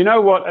 Do you know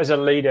what, as a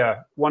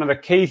leader, one of the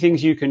key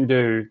things you can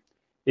do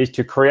is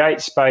to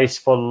create space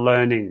for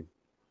learning.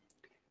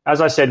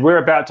 As I said, we're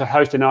about to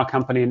host in our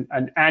company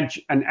an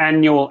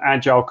annual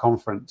Agile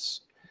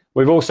conference.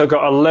 We've also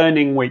got a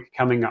learning week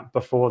coming up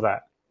before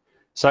that.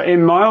 So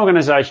in my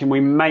organization, we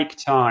make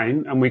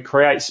time and we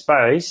create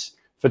space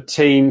for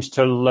teams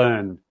to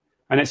learn.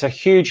 And it's a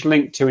huge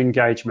link to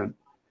engagement.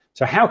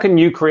 So how can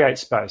you create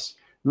space?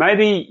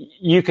 Maybe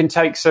you can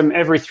take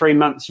every 3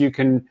 months, you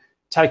can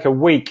take a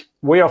week.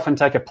 We often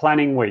take a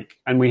planning week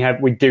and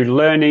we do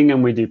learning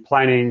and we do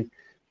planning.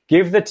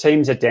 Give the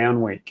teams a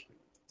down week.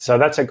 So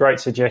that's a great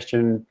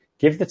suggestion.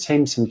 Give the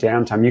team some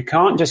downtime. You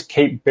can't just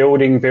keep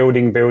building.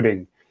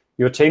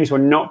 Your teams will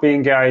not be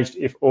engaged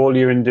if all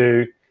you can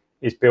do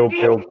is build.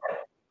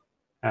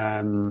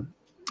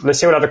 Let's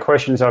see what other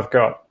questions I've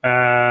got.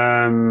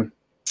 I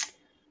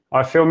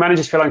feel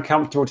managers feel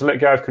uncomfortable to let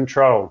go of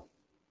control.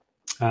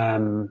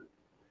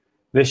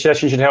 This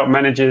session should help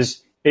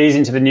managers ease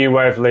into the new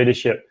way of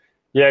leadership.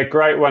 Yeah,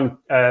 great one.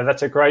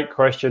 That's a great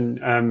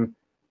question.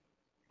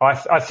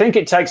 I think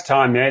it takes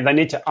time. Yeah, they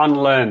need to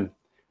unlearn.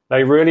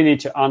 They really need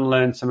to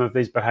unlearn some of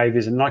these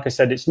behaviors. And like I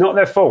said, it's not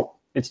their fault.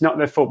 It's not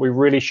their fault. We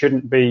really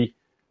shouldn't be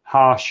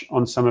harsh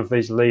on some of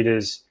these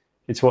leaders.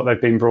 It's what they've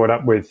been brought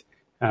up with.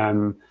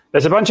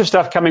 There's a bunch of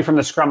stuff coming from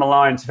the Scrum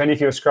Alliance. If any of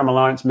you are Scrum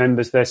Alliance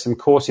members, there's some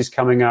courses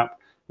coming up.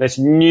 There's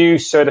new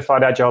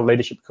certified Agile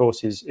leadership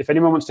courses. If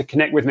anyone wants to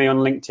connect with me on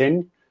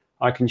LinkedIn,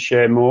 I can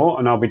share more,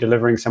 and I'll be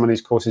delivering some of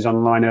these courses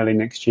online early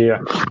next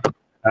year.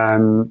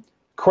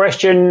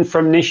 Question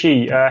from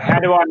Nishi. How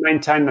do I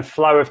maintain the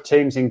flow of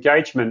teams'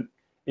 engagement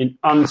in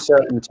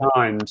uncertain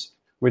times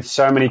with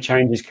so many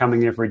changes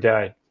coming every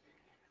day?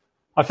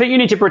 I think you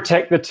need to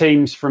protect the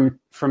teams from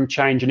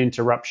change and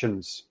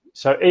interruptions.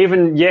 So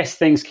even, yes,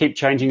 things keep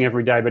changing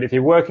every day, but if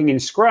you're working in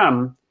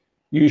Scrum,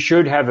 you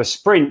should have a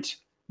sprint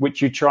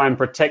which you try and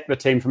protect the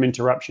team from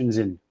interruptions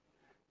in.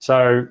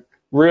 So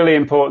really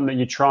important that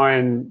you try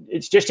and,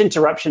 it's just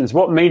interruptions.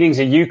 What meetings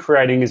are you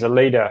creating as a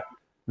leader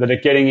that are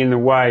getting in the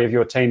way of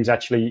your teams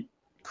actually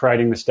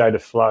creating the state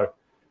of flow?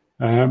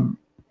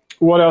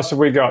 What else have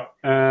we got?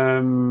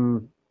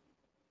 There's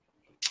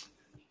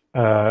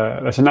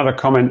another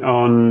comment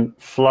on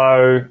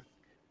flow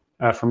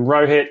from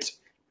Rohit.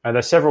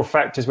 There's several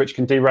factors which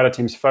can derail a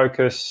team's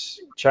focus,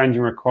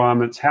 changing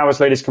requirements. How as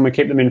leaders can we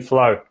keep them in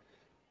flow?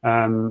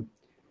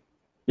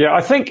 Yeah,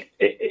 I think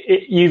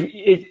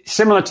it's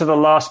similar to the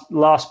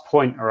last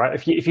point. All right,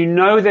 if you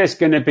know there's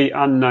going to be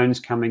unknowns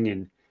coming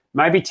in,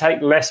 maybe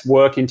take less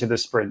work into the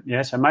sprint.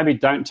 Yeah, so maybe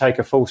don't take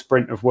a full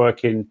sprint of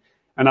work in,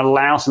 and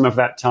allow some of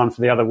that time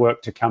for the other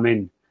work to come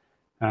in.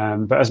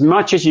 But as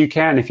much as you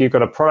can, if you've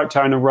got a product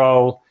owner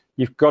role,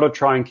 you've got to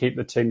try and keep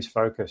the teams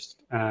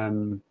focused.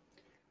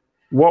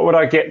 What would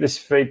I get this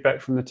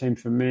feedback from the team?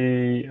 For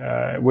me,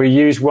 we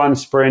use one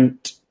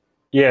sprint.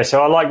 Yeah,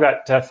 so I like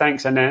that.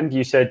 Thanks, Anand.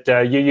 You said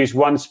you use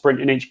one sprint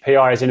in each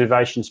PI as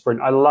innovation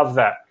sprint. I love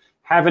that.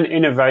 Have an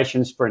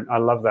innovation sprint. I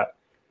love that.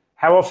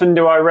 How often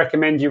do I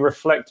recommend you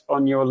reflect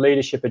on your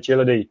leadership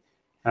agility?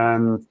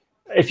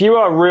 If you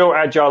are a real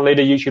agile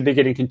leader, you should be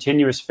getting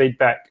continuous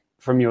feedback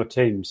from your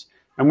teams.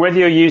 And whether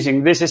you're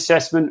using this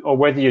assessment or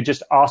whether you're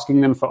just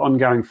asking them for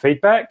ongoing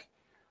feedback,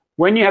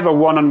 when you have a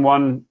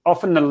one-on-one,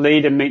 often the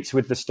leader meets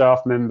with the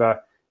staff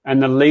member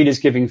and the leader's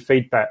giving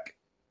feedback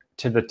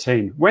to the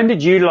team. When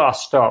did you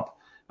last stop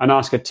and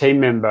ask a team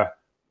member,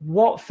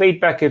 what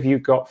feedback have you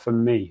got for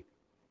me?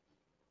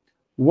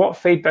 What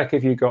feedback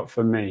have you got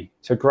for me?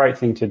 It's a great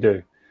thing to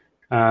do.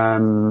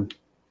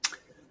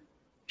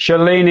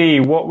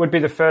 Shalini, what would be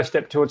the first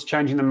step towards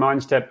changing the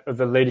mindset of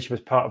the leadership as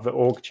part of the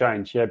org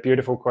change? Yeah,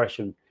 beautiful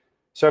question.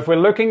 So if we're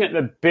looking at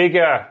the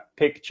bigger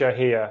picture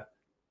here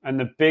and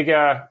the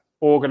bigger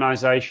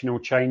organizational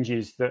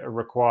changes that are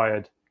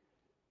required,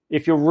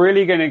 if you're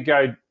really going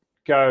to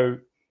go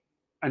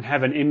and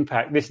have an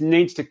impact, this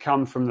needs to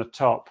come from the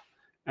top.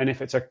 And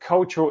if it's a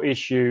cultural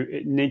issue,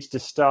 it needs to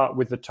start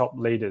with the top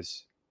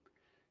leaders.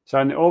 So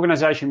in the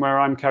organization where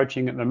I'm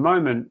coaching at the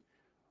moment,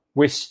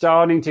 we're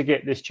starting to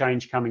get this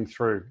change coming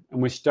through,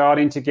 and we're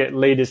starting to get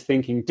leaders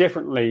thinking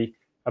differently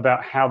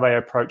about how they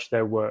approach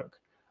their work.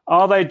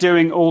 Are they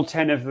doing all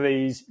 10 of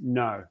these?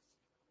 No.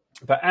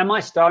 But am I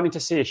starting to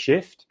see a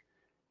shift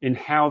in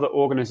how the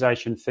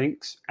organization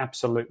thinks?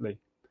 Absolutely.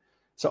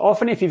 So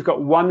often if you've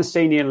got one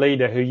senior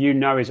leader who you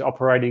know is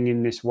operating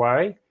in this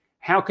way,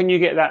 how can you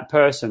get that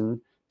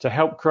person to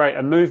help create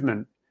a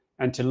movement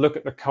and to look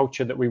at the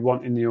culture that we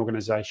want in the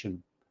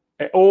organization?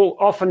 It all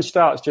often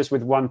starts just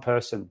with one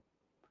person.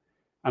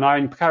 And I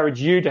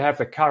encourage you to have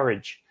the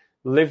courage,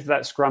 live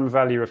that Scrum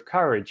value of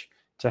courage,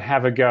 to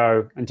have a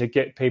go and to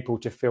get people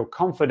to feel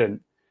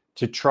confident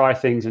to try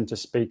things and to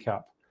speak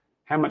up.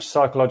 How much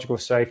psychological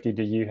safety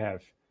do you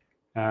have?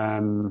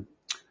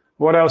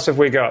 What else have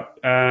we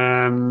got?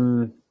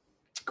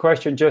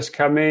 Question just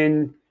come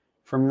in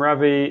from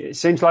Ravi. It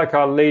seems like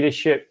our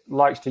leadership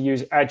likes to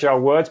use agile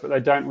words, but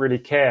they don't really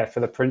care for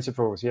the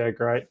principles. Yeah,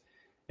 great.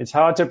 It's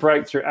hard to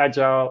break through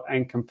agile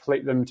and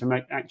complete them to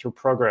make actual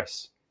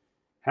progress.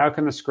 How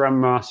can the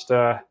Scrum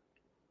Master,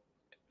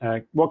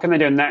 what can they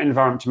do in that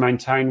environment to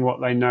maintain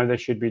what they know they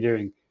should be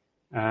doing?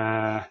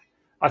 I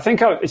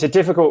think it's a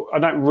difficult, I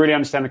don't really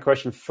understand the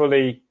question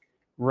fully,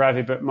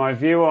 Ravi, but my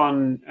view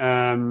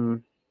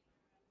on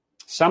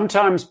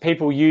sometimes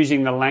people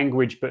using the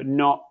language but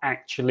not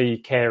actually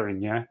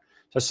caring, yeah?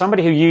 So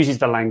somebody who uses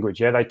the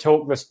language, yeah, they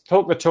talk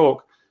the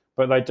talk,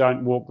 but they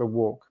don't walk the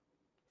walk.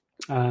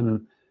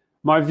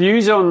 My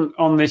views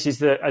on this is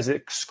that as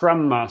a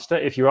Scrum Master,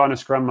 if you are in a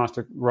Scrum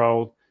Master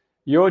role,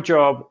 your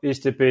job is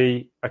to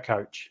be a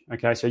coach,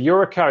 okay? So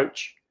you're a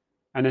coach,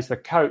 and as the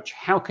coach,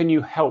 how can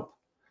you help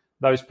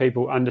those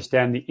people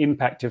understand the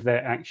impact of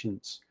their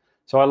actions?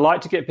 So I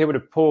like to get people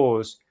to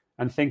pause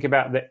and think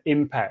about the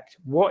impact.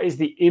 What is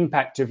the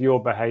impact of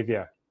your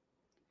behavior?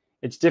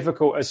 It's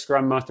difficult as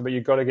Scrum Master, but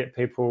you've got to get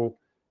people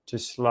to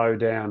slow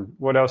down.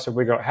 What else have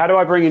we got? How do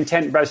I bring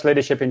intent-based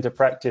leadership into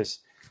practice?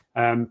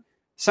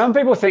 Some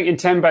people think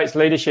intent-based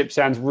leadership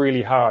sounds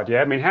really hard,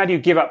 yeah? I mean, how do you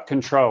give up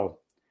control?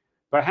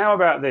 But how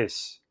about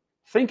this?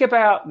 Think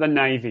about the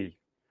Navy.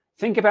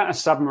 Think about a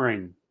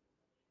submarine.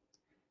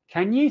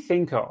 Can you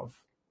think of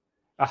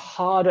a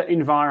harder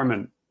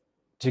environment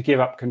to give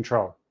up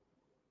control?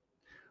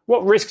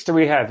 What risks do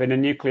we have in a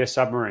nuclear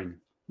submarine?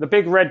 The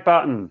big red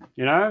button,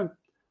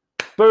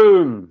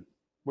 boom,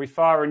 we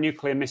fire a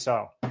nuclear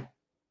missile.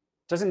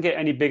 Doesn't get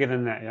any bigger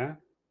than that, yeah?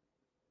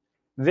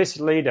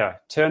 This leader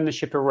turned the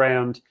ship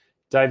around,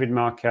 David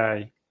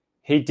Marquet.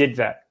 He did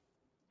that,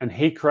 and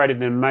he created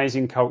an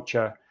amazing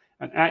culture.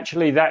 And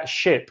actually that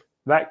ship,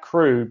 that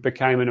crew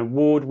became an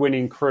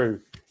award-winning crew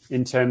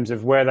in terms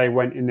of where they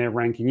went in their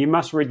ranking. You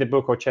must read the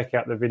book or check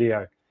out the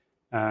video.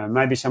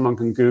 Maybe someone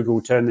can Google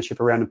turn the ship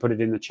around and put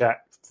it in the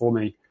chat for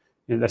me.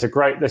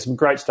 There's some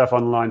great stuff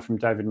online from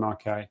David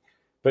Marquet.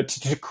 But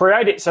to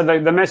create it, so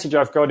the message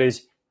I've got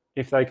is,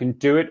 if they can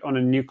do it on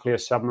a nuclear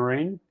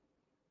submarine,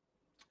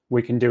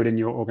 we can do it in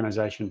your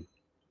organization.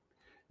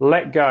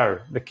 Let go.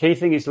 The key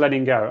thing is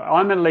letting go.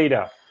 I'm a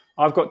leader.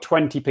 I've got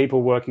 20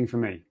 people working for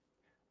me.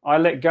 I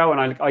let go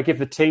and I give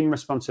the team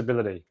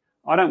responsibility.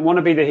 I don't want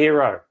to be the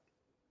hero.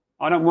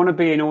 I don't want to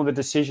be in all the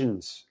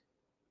decisions.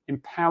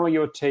 Empower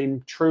your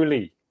team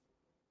truly.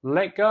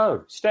 Let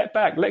go. Step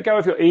back. Let go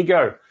of your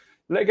ego.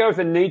 Let go of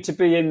the need to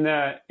be in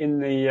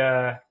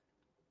the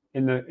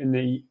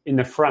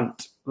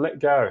front. Let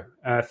go.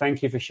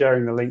 Thank you for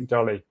sharing the link,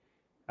 Dolly.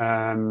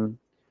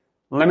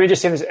 Let me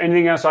just see if there's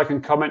anything else I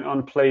can comment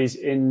on, please,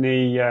 in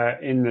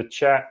the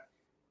chat.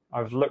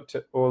 I've looked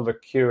at all the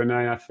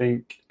Q&A, I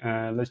think.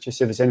 Let's just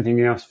see if there's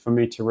anything else for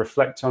me to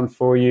reflect on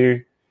for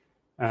you.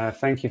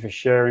 Thank you for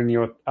sharing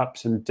your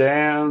ups and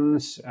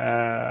downs.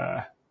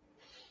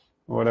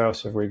 What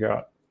else have we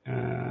got?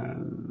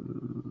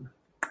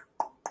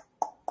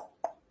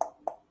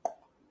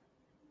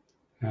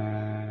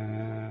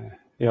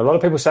 Yeah, a lot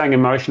of people saying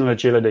emotional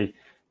agility.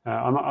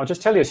 I'll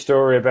just tell you a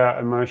story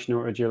about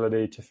emotional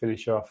agility to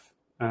finish off.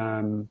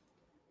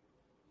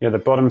 The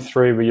bottom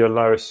three were your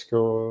lowest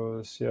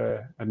scores.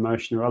 Yeah,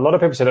 emotional. A lot of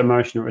people said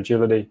emotional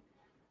agility.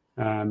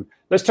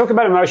 Let's talk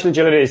about emotional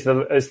agility as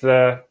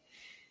the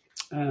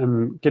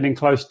getting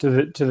close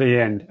to the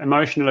end.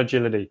 Emotional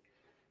agility.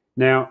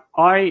 Now,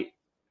 I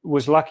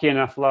was lucky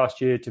enough last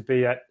year to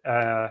be at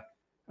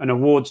an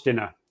awards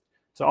dinner.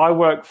 So I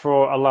work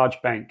for a large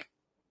bank,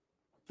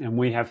 and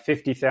we have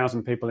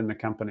 50,000 people in the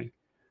company.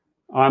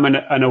 I'm in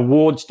an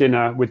awards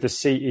dinner with the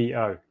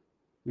CEO.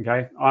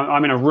 Okay,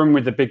 I'm in a room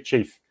with the big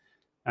chief,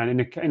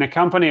 and in a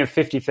company of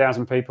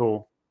 50,000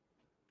 people,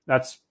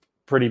 that's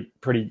pretty.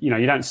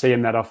 You don't see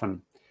him that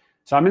often.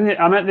 So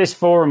I'm at this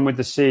forum with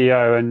the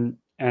CEO,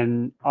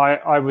 and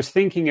I was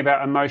thinking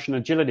about emotional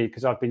agility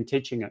because I've been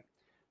teaching it,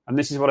 and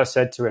this is what I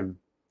said to him.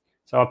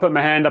 So I put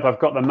my hand up. I've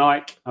got the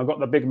mic. I've got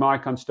the big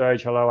mic on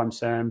stage. Hello, I'm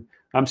Sam.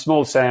 I'm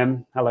small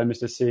Sam. Hello,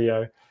 Mr.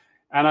 CEO.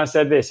 And I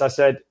said this. I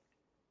said,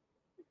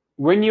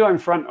 when you are in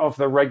front of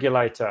the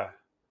regulator,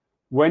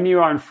 when you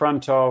are in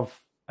front of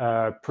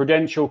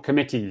prudential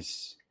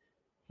committees,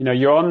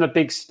 you're on the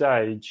big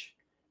stage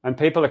and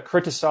people are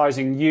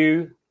criticizing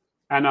you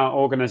and our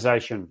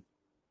organization.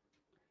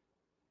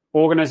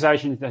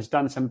 Organization has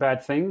done some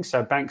bad things.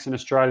 So banks in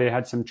Australia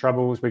had some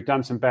troubles. We've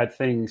done some bad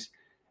things.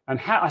 And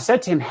I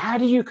said to him, how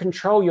do you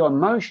control your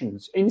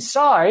emotions?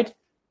 Inside,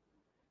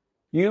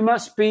 you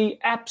must be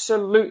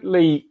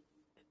absolutely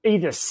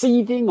either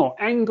seething or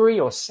angry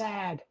or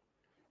sad.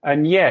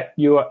 And yet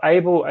you are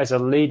able as a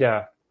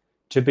leader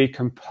to be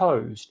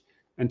composed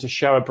and to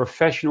show a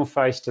professional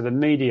face to the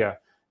media,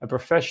 a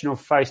professional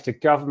face to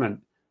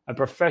government, a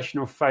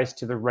professional face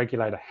to the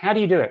regulator. How do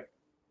you do it?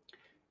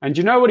 And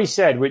do you know what he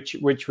said, which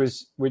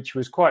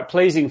was quite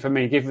pleasing for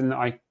me, given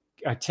that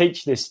I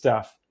teach this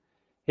stuff?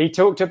 He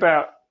talked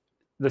about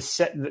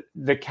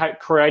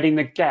creating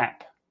the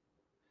gap,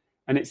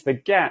 and it's the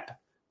gap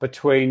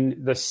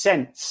between the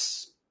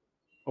sense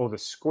or the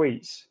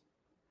squeeze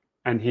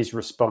and his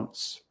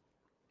response.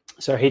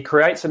 So he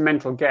creates a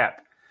mental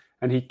gap,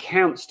 and he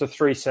counts to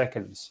 3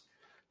 seconds.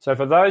 So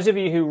for those of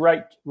you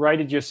who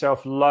rated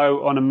yourself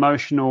low on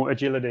emotional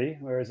agility,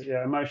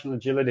 emotional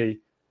agility,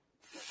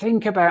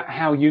 think about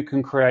how you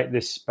can create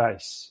this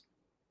space.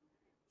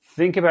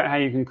 Think about how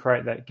you can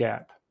create that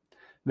gap.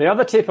 The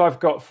other tip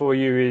I've got for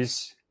you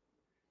is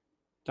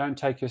don't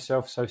take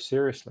yourself so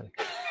seriously.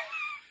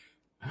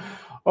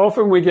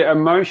 Often we get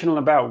emotional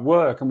about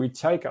work and we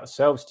take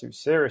ourselves too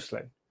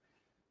seriously.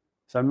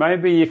 So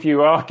maybe if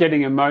you are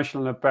getting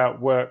emotional about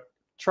work,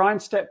 try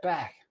and step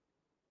back.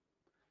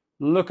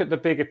 Look at the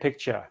bigger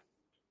picture.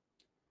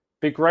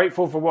 Be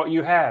grateful for what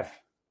you have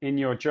in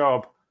your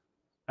job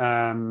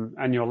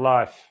and your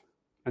life,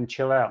 and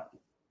chill out.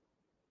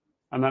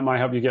 And that might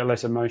help you get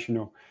less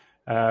emotional.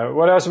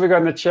 What else have we got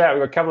in the chat?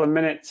 We've got a couple of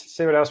minutes.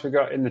 See what else we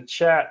got in the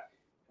chat.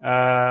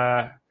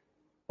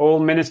 All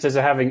ministers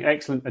are having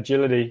excellent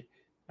agility.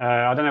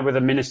 I don't know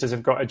whether ministers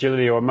have got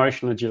agility or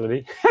emotional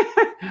agility.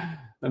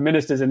 The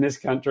ministers in this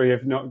country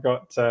have not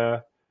got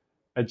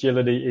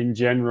agility in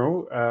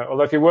general.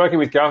 Although if you're working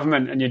with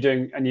government and you're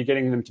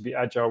getting them to be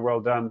agile, well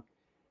done.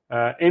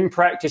 In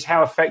practice,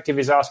 how effective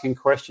is asking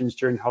questions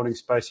during holding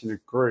space in a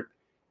group?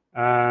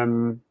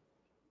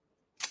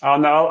 Oh,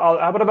 no,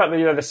 what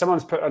about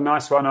someone's put a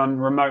nice one on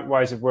remote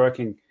ways of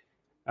working.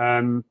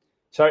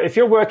 So if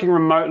you're working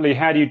remotely,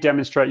 how do you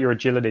demonstrate your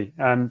agility?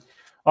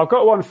 I've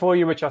got one for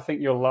you, which I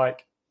think you'll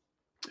like.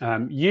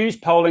 Use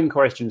polling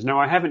questions. Now,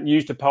 I haven't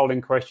used a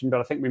polling question, but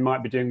I think we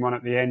might be doing one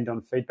at the end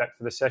on feedback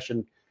for the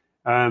session.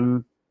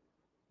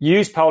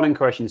 Use polling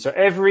questions. So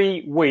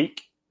every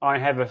week I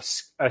have a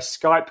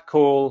Skype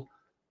call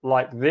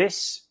like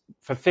this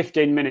for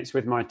 15 minutes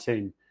with my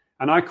team.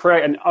 And I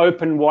create an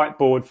open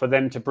whiteboard for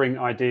them to bring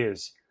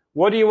ideas.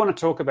 What do you want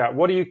to talk about?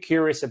 What are you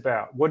curious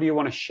about? What do you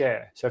want to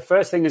share? So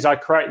first thing is I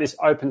create this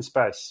open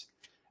space,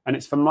 and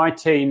it's for my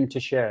team to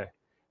share.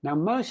 Now,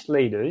 most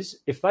leaders,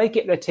 if they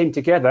get their team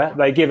together,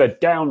 they give a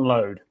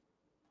download.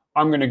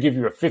 I'm going to give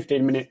you a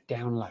 15-minute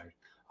download.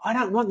 I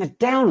don't want the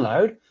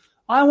download.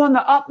 I want the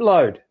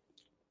upload.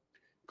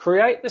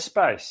 Create the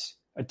space,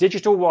 a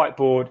digital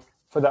whiteboard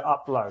for the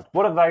upload.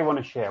 What do they want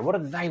to share? What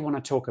do they want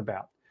to talk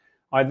about?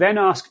 I then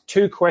ask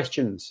 2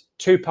 questions,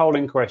 2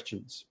 polling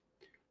questions.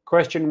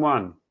 Question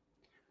 1,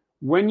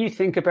 when you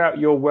think about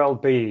your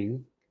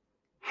well-being,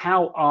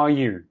 how are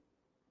you?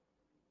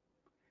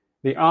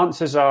 The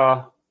answers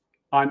are,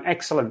 I'm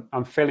excellent,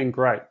 I'm feeling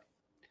great.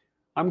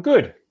 I'm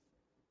good.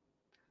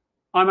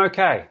 I'm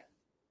okay.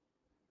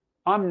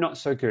 I'm not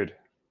so good.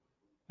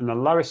 And the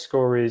lowest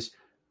score is,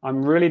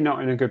 I'm really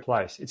not in a good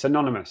place. It's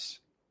anonymous.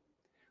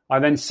 I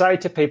then say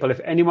to people, if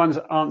anyone's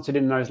answered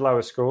in those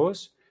lower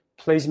scores,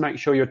 please make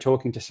sure you're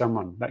talking to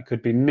someone. That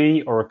could be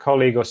me or a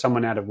colleague or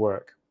someone out of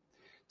work.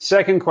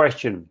 Second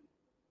question,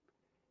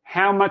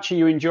 how much are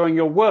you enjoying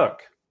your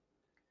work?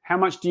 How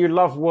much do you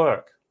love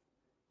work?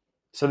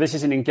 So this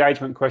is an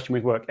engagement question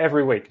with work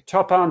every week.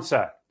 Top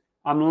answer,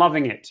 I'm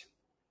loving it.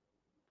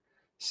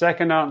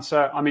 Second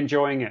answer, I'm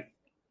enjoying it.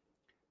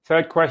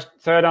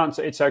 Third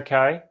answer, it's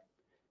okay.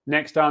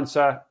 Next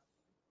answer,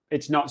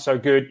 it's not so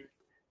good.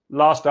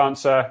 Last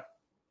answer,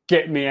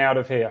 get me out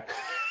of here.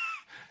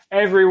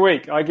 Every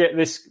week I get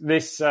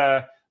this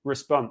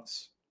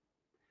response.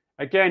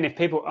 Again, if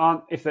people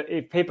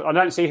I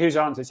don't see whose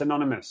answer, it's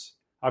anonymous.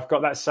 I've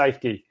got that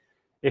safety.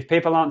 If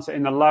people answer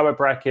in the lower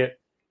bracket,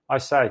 I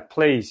say,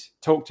 please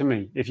talk to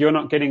me. If you're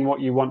not getting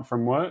what you want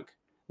from work,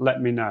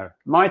 let me know.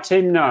 My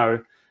team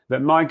know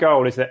that my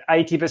goal is that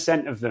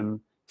 80% of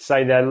them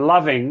say they're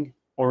loving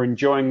or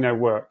enjoying their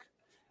work.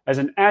 As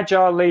an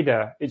agile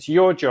leader, it's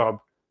your job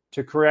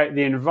to create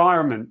the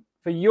environment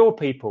for your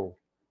people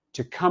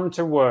to come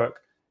to work,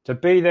 to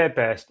be their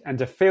best, and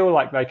to feel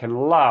like they can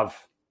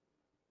love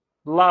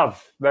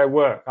their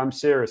work. I'm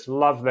serious,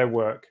 love their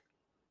work.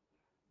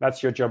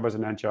 That's your job as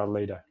an agile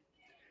leader.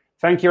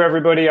 Thank you,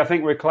 everybody. I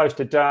think we're close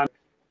to done.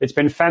 It's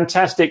been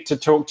fantastic to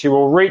talk to you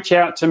all. Reach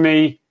out to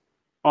me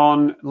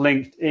on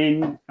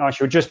LinkedIn. I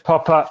shall just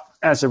pop up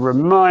as a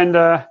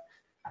reminder.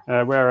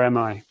 Where am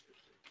I?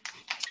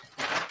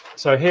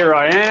 So here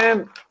I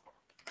am.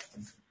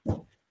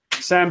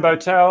 Sam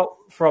Bowtell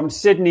from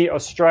Sydney,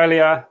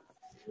 Australia.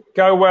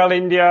 Go well,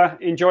 India.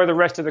 Enjoy the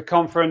rest of the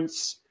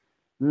conference.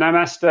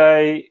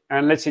 Namaste.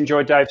 And let's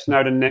enjoy Dave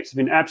Snowden next. It's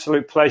been an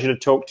absolute pleasure to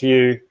talk to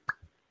you.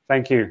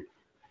 Thank you.